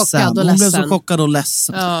himla ledsen. Hon blev så chockad och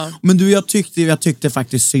ledsen. Ja. Men du, jag tyckte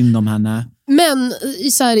faktiskt synd om henne. Men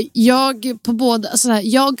så här,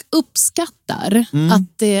 jag uppskattar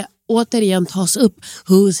att det återigen tas upp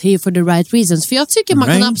who's here for the right reasons. För jag tycker man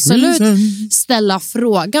kan absolut ställa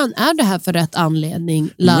frågan, är det här för rätt anledning?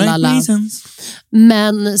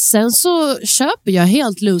 Men sen så köper jag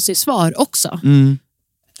helt Lucy svar också.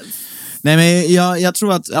 Nej, men jag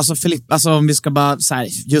tror att alltså Filippa, alltså om vi ska bara så här,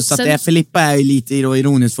 just sen, att det är Filippa är ju lite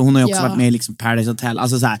ironiskt, för hon har ju också varit med i liksom Paradise Hotel,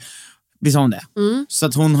 alltså så här, visst har hon det. Så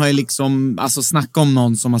att hon har ju liksom alltså snackat om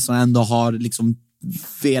någon som alltså ändå har liksom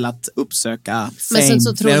velat uppsöka men sen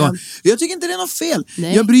så tror jag tycker inte det är något fel.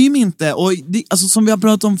 Nej. Jag bryr mig inte, och alltså som vi har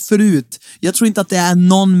pratat om förut, jag tror inte att det är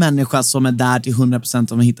någon människa som är där till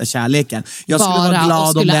 100% om att hitta kärleken. Jag skulle vara glad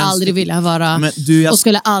och skulle om aldrig vilja vara och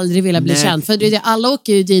skulle aldrig vilja bli känd, för alla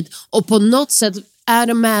åker ju dit och på något sätt är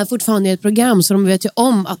de med fortfarande i ett program, så de vet ju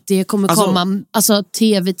om att det kommer komma, alltså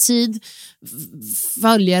tv-tid,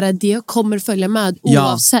 följare, det kommer följa med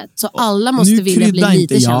oavsett. Så alla måste vilja bli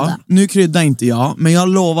lite kända. Nu kryddar inte jag, men jag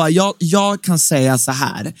lovar, jag kan säga så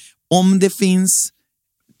här: om det finns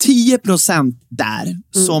 10% där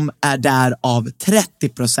som är där av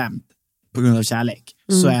 30% på grund av kärlek,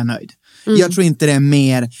 så är jag nöjd. Jag tror inte det är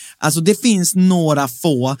mer, alltså det finns några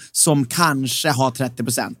få som kanske har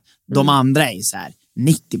 30%. De andra är så här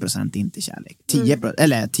 90% inte kärlek, 10%,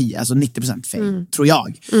 eller 10, alltså 90% fel, tror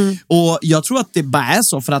jag. Och jag tror att det bara är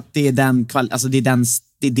så för att det är den alltså det är den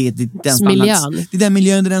miljön. Det är den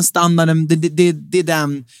miljön, det är den standarden, det är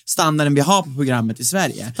den standarden vi har på programmet i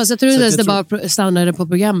Sverige. Fast jag tror inte ens det är bara standarden på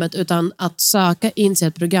programmet, utan att söka in sig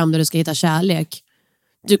ett program där du ska hitta kärlek.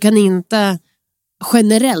 Du kan inte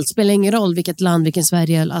generellt, spelar ingen roll vilket land, vilken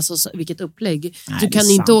Sverige, alltså vilket upplägg. Nej, du kan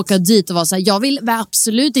inte åka dit och vara så här, jag vill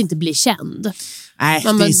absolut inte bli känd. Nej, det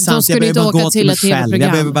är sant. Jag behöver bara gå till mig själv.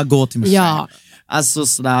 Jag behöver bara gå till mig själv. Alltså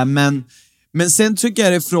sådär, men sen tycker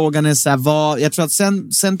jag att frågan är så här, jag tror att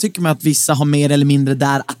sen tycker man att vissa har mer eller mindre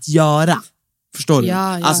där att göra. Förstår du?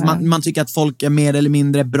 Alltså man tycker att folk är mer eller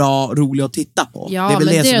mindre bra, roliga att titta på. Ja, det är väl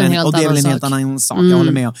men det som är, och det är väl en helt sak. annan sak. Jag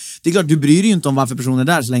håller med. Det är klart, du bryr dig ju inte om varför personer är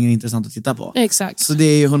där så länge det är intressant att titta på. Exakt. Så det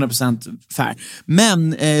är ju 100% fair.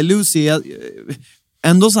 Men Lucy,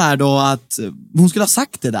 ändå så här då att hon skulle ha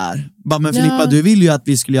sagt det där. Bara, men Filippa, du vill ju att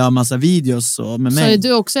vi skulle göra massa videos och med mig. Så är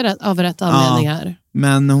du också av rätt anledningar.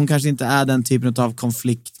 Men hon kanske inte är den typen av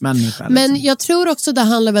konfliktmänniska. Men liksom. Jag tror också det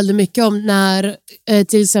handlar väldigt mycket om när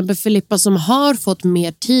till exempel Filippa, som har fått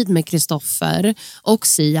mer tid med Kristoffer och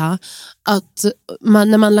Sia, att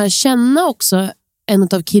när man lär känna också en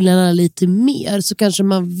av killarna lite mer, så kanske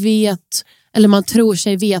man vet, eller man tror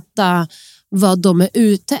sig veta vad de är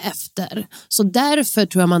ute efter. Så därför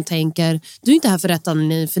tror jag man tänker, du är inte här för rätt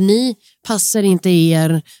anledning, för ni passar inte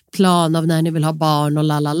er plan av när ni vill ha barn och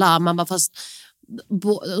lalala. Man bara, fast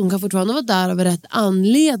de kan fortfarande vara där av rätt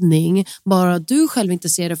anledning, bara du själv inte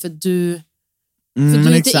ser det, för du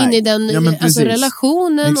är inte inne i den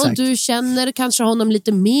relationen. Exakt. Och du känner kanske honom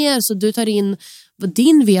lite mer, så du tar in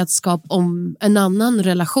din vetskap om en annan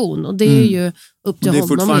relation, och det är ju upp till honom. Det är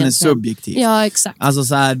fortfarande subjektivt. Ja, exakt. Alltså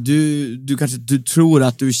så här, du kanske tror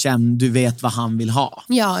att du vet vad han vill ha.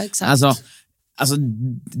 Ja, exakt. Alltså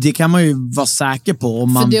det kan man ju vara säker på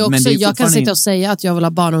om man, för det är också, men det är jag kan sitta och säga att jag vill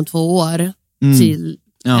ha barn om 2 år till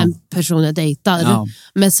en person jag dejtar.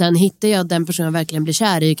 Men sen hittar jag den person jag verkligen blir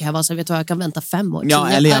kär i. Kan jag vara så, vet du vad, jag kan vänta 5 år. Ja,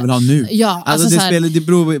 eller jag vill ha nu. Ja, alltså det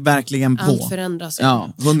beror verkligen på. Allt förändras.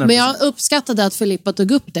 Ja, 100%. Men jag uppskattade att Filippa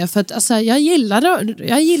tog upp det. För att alltså, jag gillar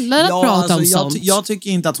att prata om sånt. Jag tycker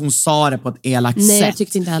inte att hon sa det på ett elakt sätt. Nej, jag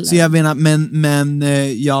tyckte inte heller. Så jag menar, men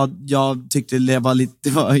jag tyckte det var lite,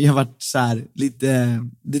 jag var så här, lite,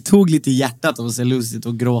 det tog lite hjärtat att se Lucy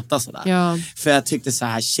och gråta sådär. Ja. För jag tyckte så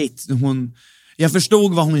här, shit, jag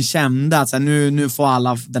förstod vad hon kände, att så här, nu får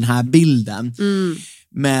alla den här bilden.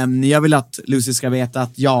 Men jag vill att Lucy ska veta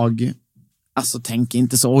att jag alltså tänker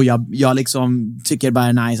inte så. Jag liksom tycker bara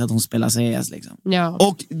är nice att hon spelar CS liksom. Ja.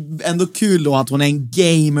 Och ändå kul då att hon är en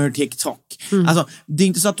gamer TikTok. Alltså det är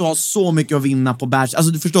inte så att du har så mycket att vinna på bärs.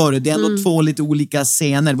 Alltså du förstår det är ändå 2 lite olika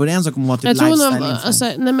scener. Var det en som kommer att vara typ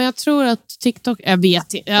lifestyle? Nej, men jag tror att TikTok, jag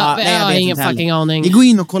vet inte. Jag har ingen fucking aning. Vi går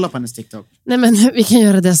in och kollar på hennes TikTok. Nej, men vi kan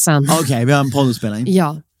göra det sen. Okej, vi har en podd att spela in.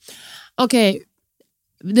 Ja. Okej.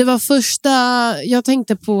 Det var första, jag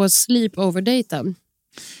tänkte på sleepover-dejten.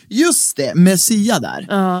 Just det, med Sia där.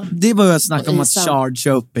 Det var ju att snacka om att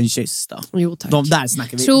charge upp en kyss då. Jo, tack. De där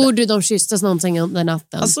snackar vi. Tror du de kysstes någonting under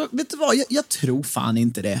natten? Alltså, vet du vad? Jag tror fan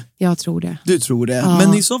inte det. Jag tror det. Du tror det.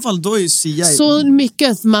 Men i så fall då är ju Sia... Så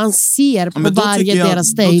mycket att man ser på varje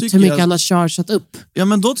deras dejt hur mycket han har chargeat upp. Ja,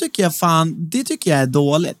 men då tycker jag fan, det tycker jag är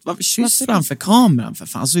dåligt. Varför kyss framför kameran för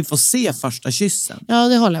fan? Så vi får se första kyssen. Ja,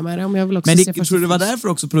 det håller jag med om. Jag vill också men se jag tror det var därför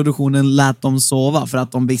också produktionen lät dem sova. För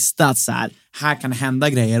att de visste att så här kan hända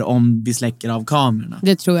grejer om vi släcker av kamerorna.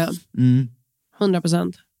 Det tror jag.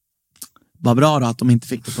 100%. Vad bra då att de inte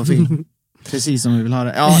fick det på film. Precis som vi vill ha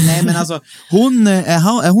det. Ja, nej men alltså,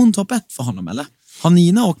 är hon topp 1 för honom eller? Har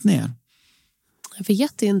Nina åkt ner? Jag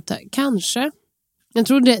vet inte. Kanske. Jag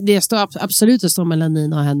tror det står absolut det står mellan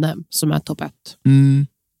Nina och henne som är topp 1.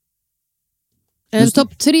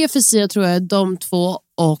 Topp 3 för Sia tror jag är de 2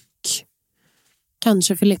 och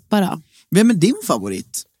kanske Filippa då. Vem är din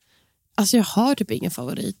favorit? Alltså jag har typ ingen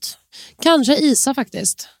favorit. Kanske Isa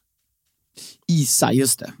faktiskt. Isa,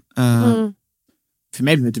 just det. För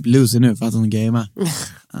mig blir det typ Lucy nu för att hon gamer.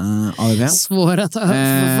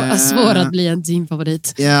 Svår att bli en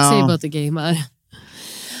teamfavorit. Ja. Säg bara att du gamer.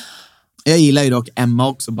 Jag gillar ju dock Emma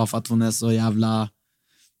också bara för att hon är så jävla...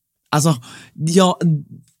 Alltså,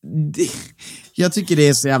 jag tycker det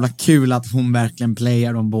är så jävla kul att hon verkligen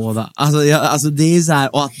playar dem båda. Alltså det är så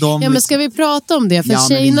här, och att de... Ja, men ska vi prata om det? För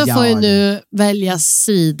tjejerna får ju nu välja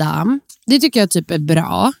sida. Det tycker jag typ är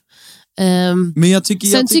bra. Men jag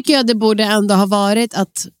tycker jag det borde ändå ha varit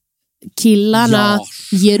att killarna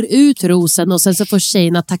ger ut rosen och sen så får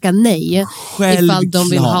tjejerna tacka nej. Ifall de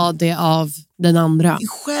vill ha det av den andra.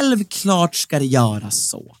 Självklart ska det göras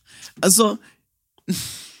så. Alltså...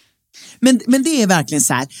 Men det är verkligen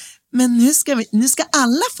så här. Men nu ska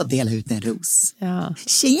alla få dela ut en ros. Ja.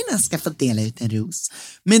 Tjejerna ska få dela ut en ros.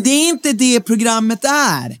 Men det är inte det programmet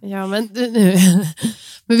är. Ja, men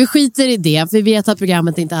vi skiter i det. För vi vet att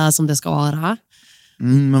programmet inte är som det ska vara.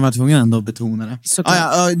 Man var tvungen ändå att betona det.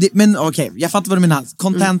 Men okej, jag fattar vad du menar.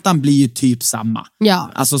 Kontentan blir ju typ samma.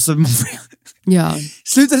 Ja. Alltså så... Ja.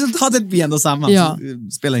 Slutresultatet blir ändå samma. Ja.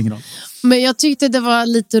 Spelar ingen roll. Men jag tyckte det var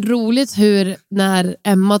lite roligt hur när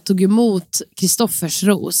Emma tog emot Kristoffers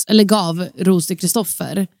ros, eller gav ros till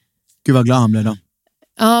Kristoffer. Gud vad glad han blev då.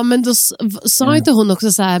 Ja, men då sa inte hon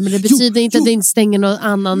också så här, men det betyder inte att det inte stänger någon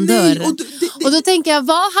annan dörr. Och då tänker jag,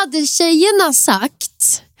 vad hade tjejerna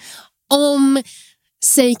sagt om,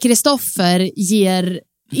 säg Kristoffer ger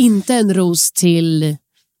inte en ros till,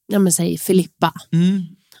 säg Filippa.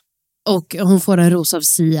 Och hon får en ros av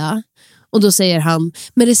Sia. Och då säger han,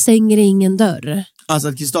 men det stänger ingen dörr. Alltså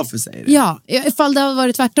att Kristoffer säger det? Ja, ifall det hade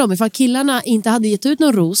varit tvärtom. Ifall killarna inte hade gett ut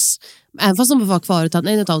någon ros, även fast de var kvar, utan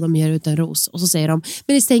en av dem ger ut en ros. Och så säger de,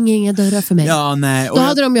 men det stänger inga dörrar för mig. Ja, nej. Då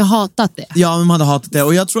hade de ju hatat det. Ja, de hade hatat det.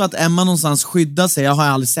 Och jag tror att Emma någonstans skyddar sig. Jag har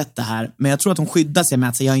aldrig sett det här. Men jag tror att hon skyddar sig med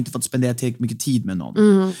att säga, jag har inte fått spendera tillräckligt mycket tid med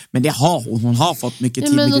någon. Men det har hon. Hon har fått mycket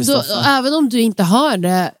tid med Kristoffer. Även om du inte har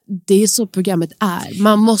det, det är så programmet är.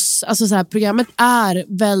 Man måste, alltså så här, programmet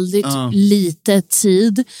är väldigt lite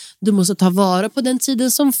tid. Du måste ta vara på den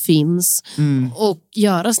tiden som finns och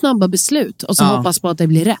göra snabba beslut. Och så hoppas på att det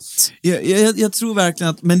blir rätt. Jag tror verkligen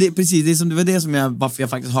att, men det är precis det var det som varför jag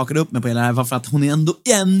faktiskt hakade upp mig på hela det här, varför att hon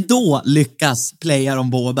ändå lyckas playa dem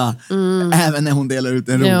båda även när hon delar ut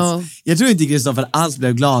en ros. Ja. Jag tror inte Kristoffer alls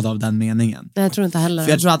blev glad av den meningen. Nej, jag tror inte heller.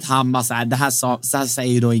 För jag tror att han bara så här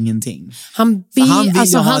säger ju då ingenting. Han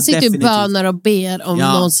sitter ju bönar och ber om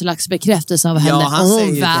någon slags bekräftelse av henne, och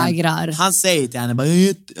hon vägrar. Han säger till henne bara, jag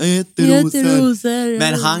äter rosor.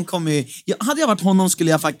 Men han kommer ju, hade jag varit honom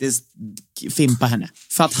skulle jag faktiskt fimpa henne.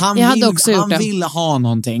 För att han vill ha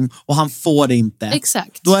någonting och han får det inte.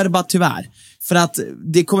 Exakt. Då är det bara tyvärr. För att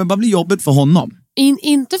det kommer bara bli jobbigt för honom.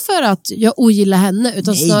 Inte för att jag ogillar henne,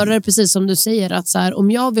 utan snarare precis som du säger, att så här,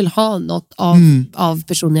 om jag vill ha något av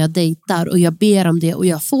personen jag dejtar och jag ber om det och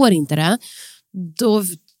jag får inte det,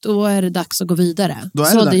 då är det dags att gå vidare.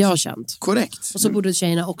 Så hade jag känt. Korrekt. Och så borde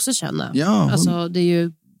tjejerna också känna. Ja, alltså det är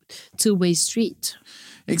ju two-way street.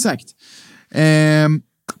 Exakt.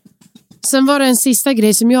 Sen var det en sista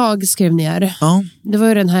grej som jag skrev ner. Ja. Det var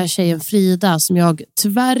ju den här tjejen Frida som jag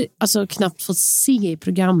tyvärr knappt fått se i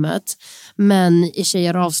programmet. Men i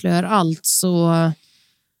Tjejer avslöjar allt så...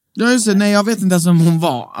 Ja, just det. Nej, jag vet inte ens vem hon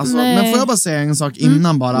var. Alltså, men får jag bara säga en sak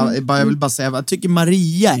innan bara? Jag vill bara säga, jag tycker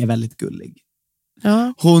Maria är väldigt gullig.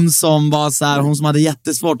 Ja. Hon som var så här, hon som hade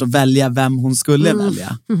jättesvårt att välja vem hon skulle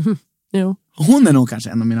välja. Jo. Hon är nog kanske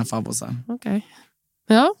en av mina favoriter. Okej.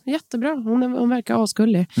 Ja, jättebra. Hon verkar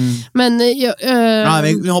asgullig. Men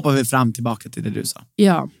nu hoppar vi fram tillbaka till det du sa.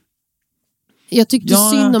 Ja. Jag tyckte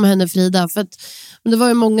synd om henne, Frida, för att det var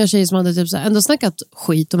ju många tjejer som hade typ så här, ändå snackat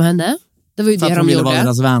skit om henne. Det var ju för det att hon de ville gjorde. vara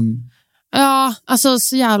deras vän. Ja, alltså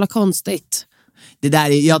så jävla konstigt. Det där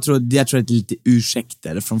jag tror att det är lite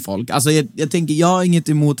ursäkter från folk. Alltså jag tänker, jag har inget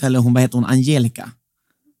emot heller vad heter hon? Angelica?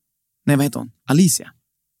 Nej, vad heter hon? Alicia?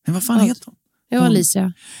 Nej, vad fan heter hon? Ja,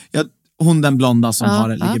 Alicia. Hon den blonda som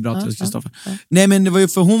ligger bra till Kristoffer. Nej, men det var ju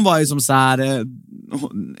för hon var ju som så här,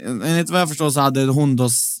 enligt vad jag förstår så hade hon då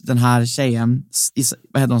den här tjejen,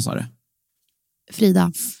 vad heter hon, sa du?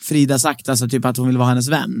 Frida sagt alltså typ att hon ville vara hennes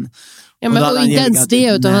vän. Ja, men och inte ens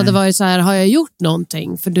det, utan hade varit så här, har jag gjort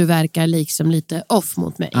någonting? För du verkar liksom lite off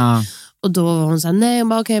mot mig. Och då var hon så här, nej,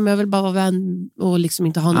 okej, men jag vill bara vara vän och liksom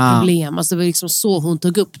inte ha något problem. Alltså det var liksom så hon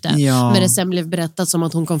tog upp det. Men det sen blev berättat som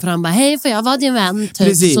att hon kom fram och bara, hej, för jag var din vän, typ.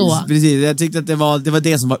 Precis. Jag tyckte att det var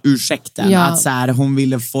det som var ursäkten. Att så här, hon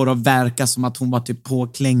ville få det att verka som att hon var typ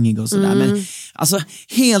påklängig och sådär. Men alltså,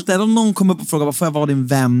 helt ärligt, om någon kommer upp och frågar, vad får jag vara din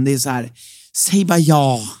vän? Det är så här, säg bara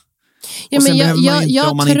ja. Ja, och sen men behöver man inte,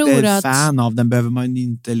 om man inte är att... fan av den, behöver man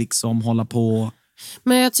inte liksom hålla på.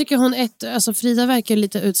 Men jag tycker Frida verkar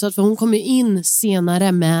lite utsatt, för hon kom ju in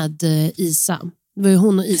senare med Isa. Det var ju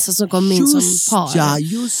hon och Isa som kom in som par. Ja,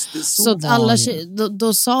 just det, så att alla tjejer,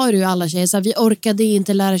 då sa ju alla tjejer så här, vi orkade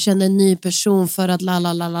inte lära känna en ny person för att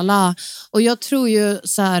la. Och jag tror ju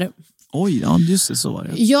så här... Oj, ja, just det, så var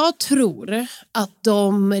det. Jag tror att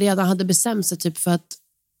de redan hade bestämt sig typ för att...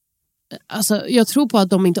 Alltså, jag tror på att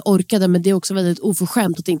de inte orkade, men det är också väldigt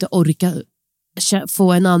oförskämt att inte orka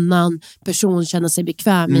få en annan person känna sig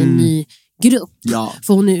bekväm i en ny grupp. Ja.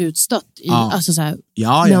 För hon är utstött alltså så här,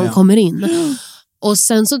 när hon kommer in. Och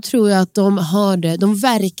sen så tror jag att de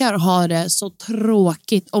verkar ha det så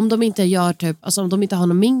tråkigt. Om de inte gör typ, alltså om de inte har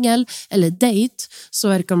någon mingel eller dejt, så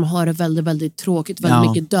verkar de ha det väldigt, väldigt tråkigt.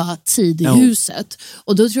 Väldigt mycket dödtid i huset.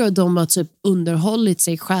 Och då tror jag att de har typ underhållit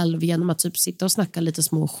sig själv genom att typ sitta och snacka lite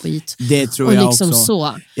små skit. Det tror jag liksom också.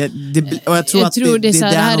 Så. Jag tror det är så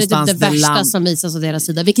här, det här är typ det värsta som visas av deras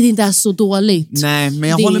sida. Vilket inte är så dåligt. Nej, men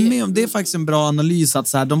jag håller med om, det är faktiskt en bra analys att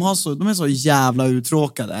så här, de är så jävla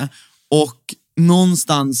uttråkade. Och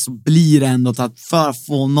någonstans blir det ändå att för att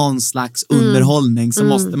få någon slags underhållning så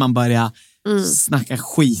måste man börja snacka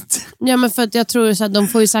skit. Ja, men för att jag tror så att de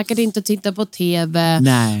får ju säkert inte titta på tv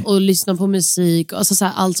och lyssna på musik, alltså så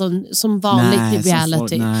här, allt som vanligt i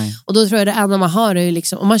reality. Och då tror jag det enda man har är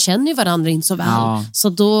liksom, och man känner ju varandra inte så väl. Så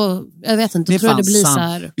då, jag vet inte, då tror jag det blir så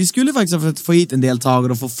här. Vi skulle faktiskt få hit en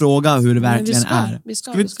deltagare och få fråga hur det verkligen är.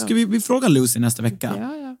 Ska vi fråga Lucy nästa vecka?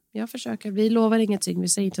 Ja, jag försöker. Vi lovar ingenting, vi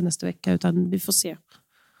säger inte nästa vecka, utan vi får se.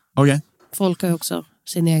 Okej. Folk har ju också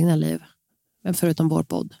sina egna liv, men förutom vår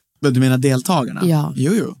podd. Du menar deltagarna? Ja.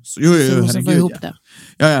 Jo, så måste få ihop det.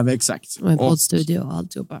 Ja, exakt. Och en poddstudio och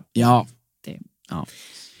alltihopa. Ja.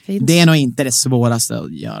 Det är nog inte det svåraste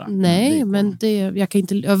att göra. Nej, men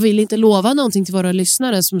jag vill inte lova någonting till våra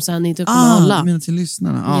lyssnare som sen inte kommer hålla. Du menar till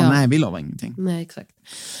lyssnarna? Nej, vi lovar ingenting. Nej, exakt.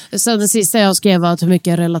 Sen det sista jag skrev var att hur mycket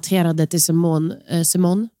jag relaterade till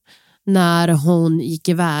Simone när hon gick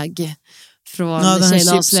iväg från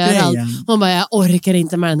Tjejerna avslöjar allt. Hon bara, jag orkar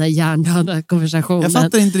inte med den här hjärndöda konversationen. Jag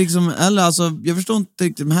fattar inte liksom, eller alltså, jag förstår inte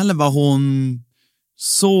riktigt heller vad hon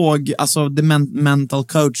såg, alltså the mental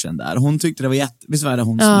coachen där. Hon tyckte det var visst var det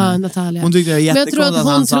hon som Natalia. Hon tyckte det var jättekonstigt att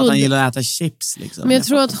han sa att han gillade att äta chips liksom. Men jag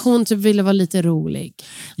tror att hon typ ville vara lite rolig.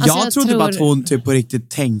 Alltså, jag trodde bara att hon typ på riktigt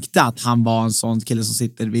tänkte att han var en sån kille som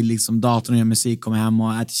sitter vid liksom datorn och gör musik, kommer hem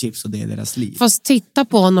och äter chips och det är deras liv. Fast titta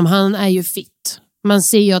på honom, han är ju fit. Man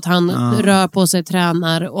ser ju att han rör på sig,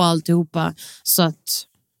 tränar och alltihopa. Så att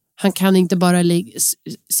han kan inte bara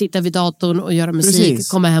sitta vid datorn och göra musik,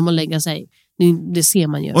 komma hem och lägga sig. Det ser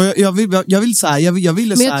man ju. Och jag vill säga, jag ville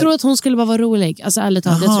men så här, jag tror att hon skulle bara vara rolig. Alltså ärligt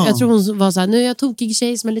talat. Jag tror hon var så här, nu är jag tokig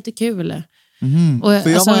tjej som är lite kul. Och,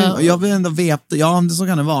 för jag vill ändå veta, ja så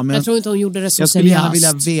kan det vara. Men jag tror inte hon gjorde det så jag skulle seriöst. gärna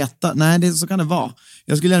vilja veta, nej så kan det vara.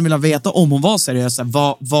 Jag skulle gärna vilja veta om hon var seriös,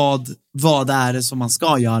 vad är det som man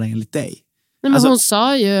ska göra enligt dig? Nej, men hon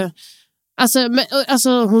sa ju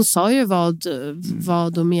hon sa ju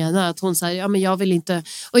vad de menar, att hon säger, ja men jag vill inte,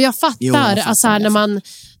 och jag fattar, alltså här,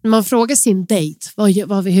 när man frågar sin dejt,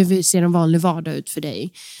 hur ser en vanlig vardag ut för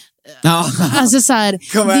dig? Ja. Alltså så här,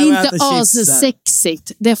 det är inte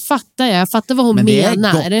assexigt. Det fattar jag fattar vad hon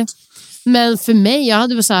menar. Men för mig, jag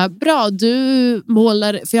hade varit så här, bra, du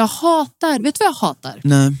målar, för jag hatar, vet du vad jag hatar?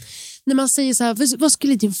 Nej. När man säger så här, vad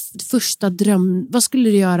skulle din första dröm, vad skulle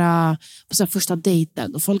du göra på så här första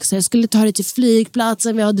dejten? Och folk säger, jag skulle ta dig till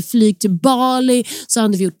flygplatsen, vi hade flyg till Bali, så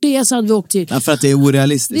hade vi gjort det, så hade vi åkt till... Ja, för att det är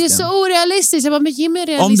orealistiskt. Det är så orealistiskt, jag bara, men ge mig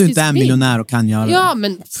realistiskt. Om du inte är miljonär och kan göra det. Ja,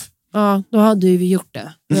 men... Ja, då hade vi gjort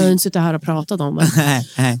det. Jag hade inte suttit här och pratat om det.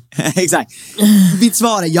 Nej, exakt. Mitt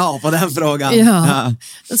svar är ja på den frågan. Ja.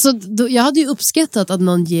 Så jag hade ju uppskattat att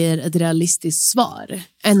någon ger ett realistiskt svar.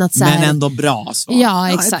 Än att, så här... Men ändå bra svar. Ja,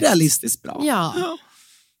 exakt. Ett realistiskt bra. Ja.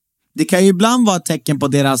 Det kan ju ibland vara ett tecken på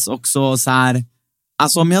deras också så här...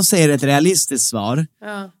 Alltså om jag säger ett realistiskt svar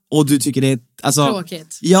och du tycker det är... Alltså,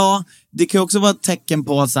 tråkigt. Ja, det kan ju också vara ett tecken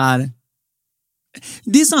på så här...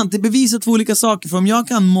 Det är sant, det bevisar två olika saker. För om jag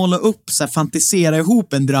kan måla upp, så här, fantisera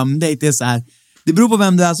ihop en drömdejt, det är så här, det beror på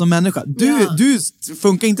vem du är som människa. Du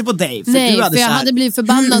funkar inte på dig. För nej, du hade för jag så här, hade blivit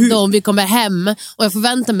förbannad då om vi kommer hem och jag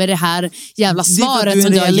förväntar mig det här jävla svaret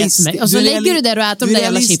som du har gett mig. Och så lägger du där och äter de där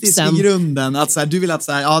jävla chipsen. I grunden, att så här, du vill att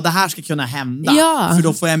så här, ja, det här ska kunna hända. Ja. För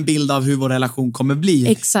då får jag en bild av hur vår relation kommer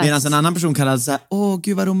bli. Exakt. Medan en annan person kan så här, åh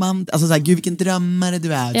gud vad romantiskt. Alltså så här, gud vilken drömmare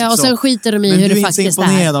du är. Ja, och typ sen skiter de i hur det faktiskt är. Men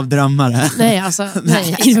du är inte imponerad av drömmare. Nej, alltså,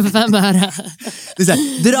 nej. Vem är det? Det är så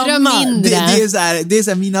här, drömmar, det är så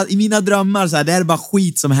här, i mina drömmar så här, det är bara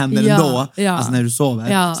skit som händer ändå, alltså när du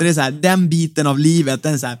sover. Så det är så här, den biten av livet,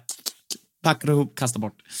 den är så här, packar ihop, kastar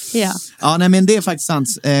bort. Ja, nej men det är faktiskt sant.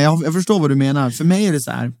 Jag förstår vad du menar. För mig är det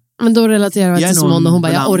så här. Men då relaterar jag till Simone och hon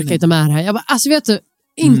bara, jag orkar inte med det här. Jag bara, alltså vet du,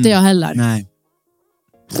 inte jag heller.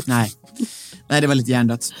 Nej, det var lite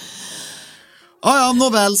hjärndött. Ja,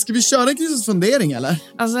 nåväl. Ska vi köra en krisens fundering eller?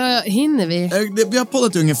 Alltså, hinner vi? Vi har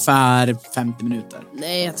poddat ungefär 50 minuter.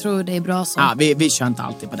 Nej, jag tror det är bra så. Ja, vi kör inte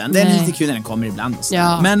alltid på den. Det är lite kul när den kommer ibland.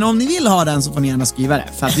 Ja. Men om ni vill ha den så får ni gärna skriva det.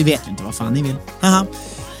 För att vi vet ju inte vad fan ni vill. Aha.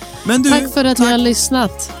 Men du, tack för att ni har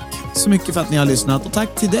lyssnat. Så mycket för att ni har lyssnat. Och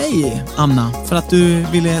tack till dig, Anna, för att du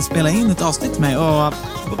ville spela in ett avsnitt med mig. Och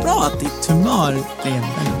vad bra att ditt humör blev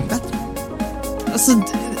väldigt bättre. Alltså,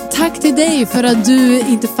 tack till dig för att du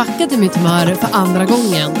inte fuckade mitt humör för andra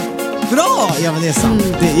gången. Bra! Ja, men det är sant.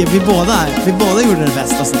 Vi båda gjorde den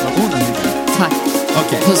bästa situationen. Tack.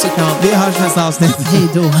 Okej. Puss och kram. Vi hörs nästa avsnitt. Hej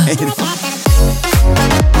då. Hej då.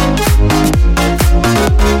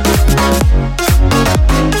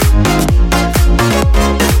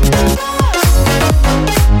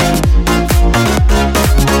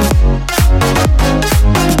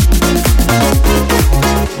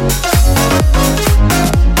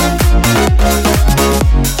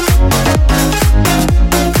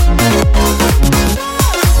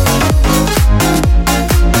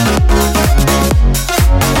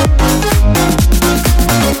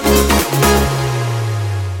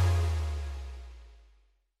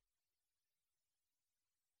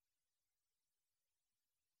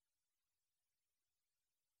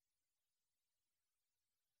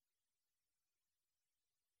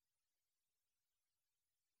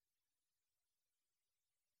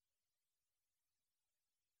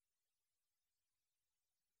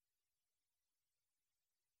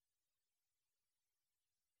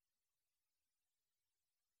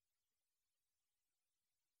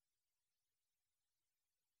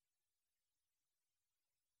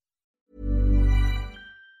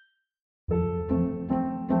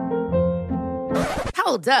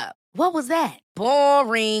 Hold up. What was that?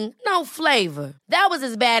 Boring. No flavor. That was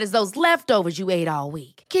as bad as those leftovers you ate all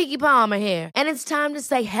week. Keke Palmer here. And it's time to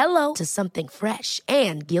say hello to something fresh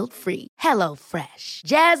and guilt-free. Hello Fresh.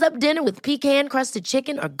 Jazz up dinner with pecan-crusted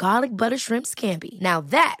chicken or garlic butter shrimp scampi. Now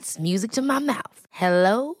that's music to my mouth.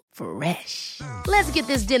 Hello Fresh. Let's get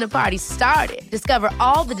this dinner party started. Discover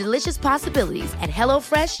all the delicious possibilities at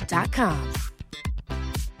hellofresh.com.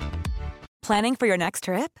 Planning for your next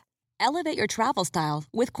trip? Elevate your travel style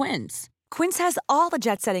with Quince. Quince has all the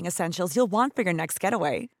jet-setting essentials you'll want for your next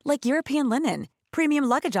getaway, like European linen, premium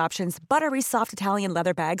luggage options, buttery soft Italian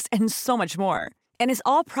leather bags, and so much more. And is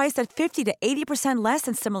all priced at 50 to 80% less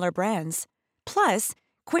than similar brands. Plus,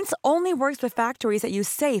 Quince only works with factories that use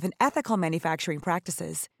safe and ethical manufacturing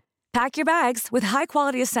practices. Pack your bags with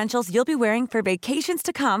high-quality essentials you'll be wearing for vacations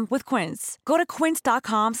to come with Quince. Go to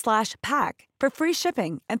quince.com/pack for free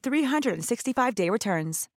shipping and 365-day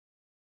returns.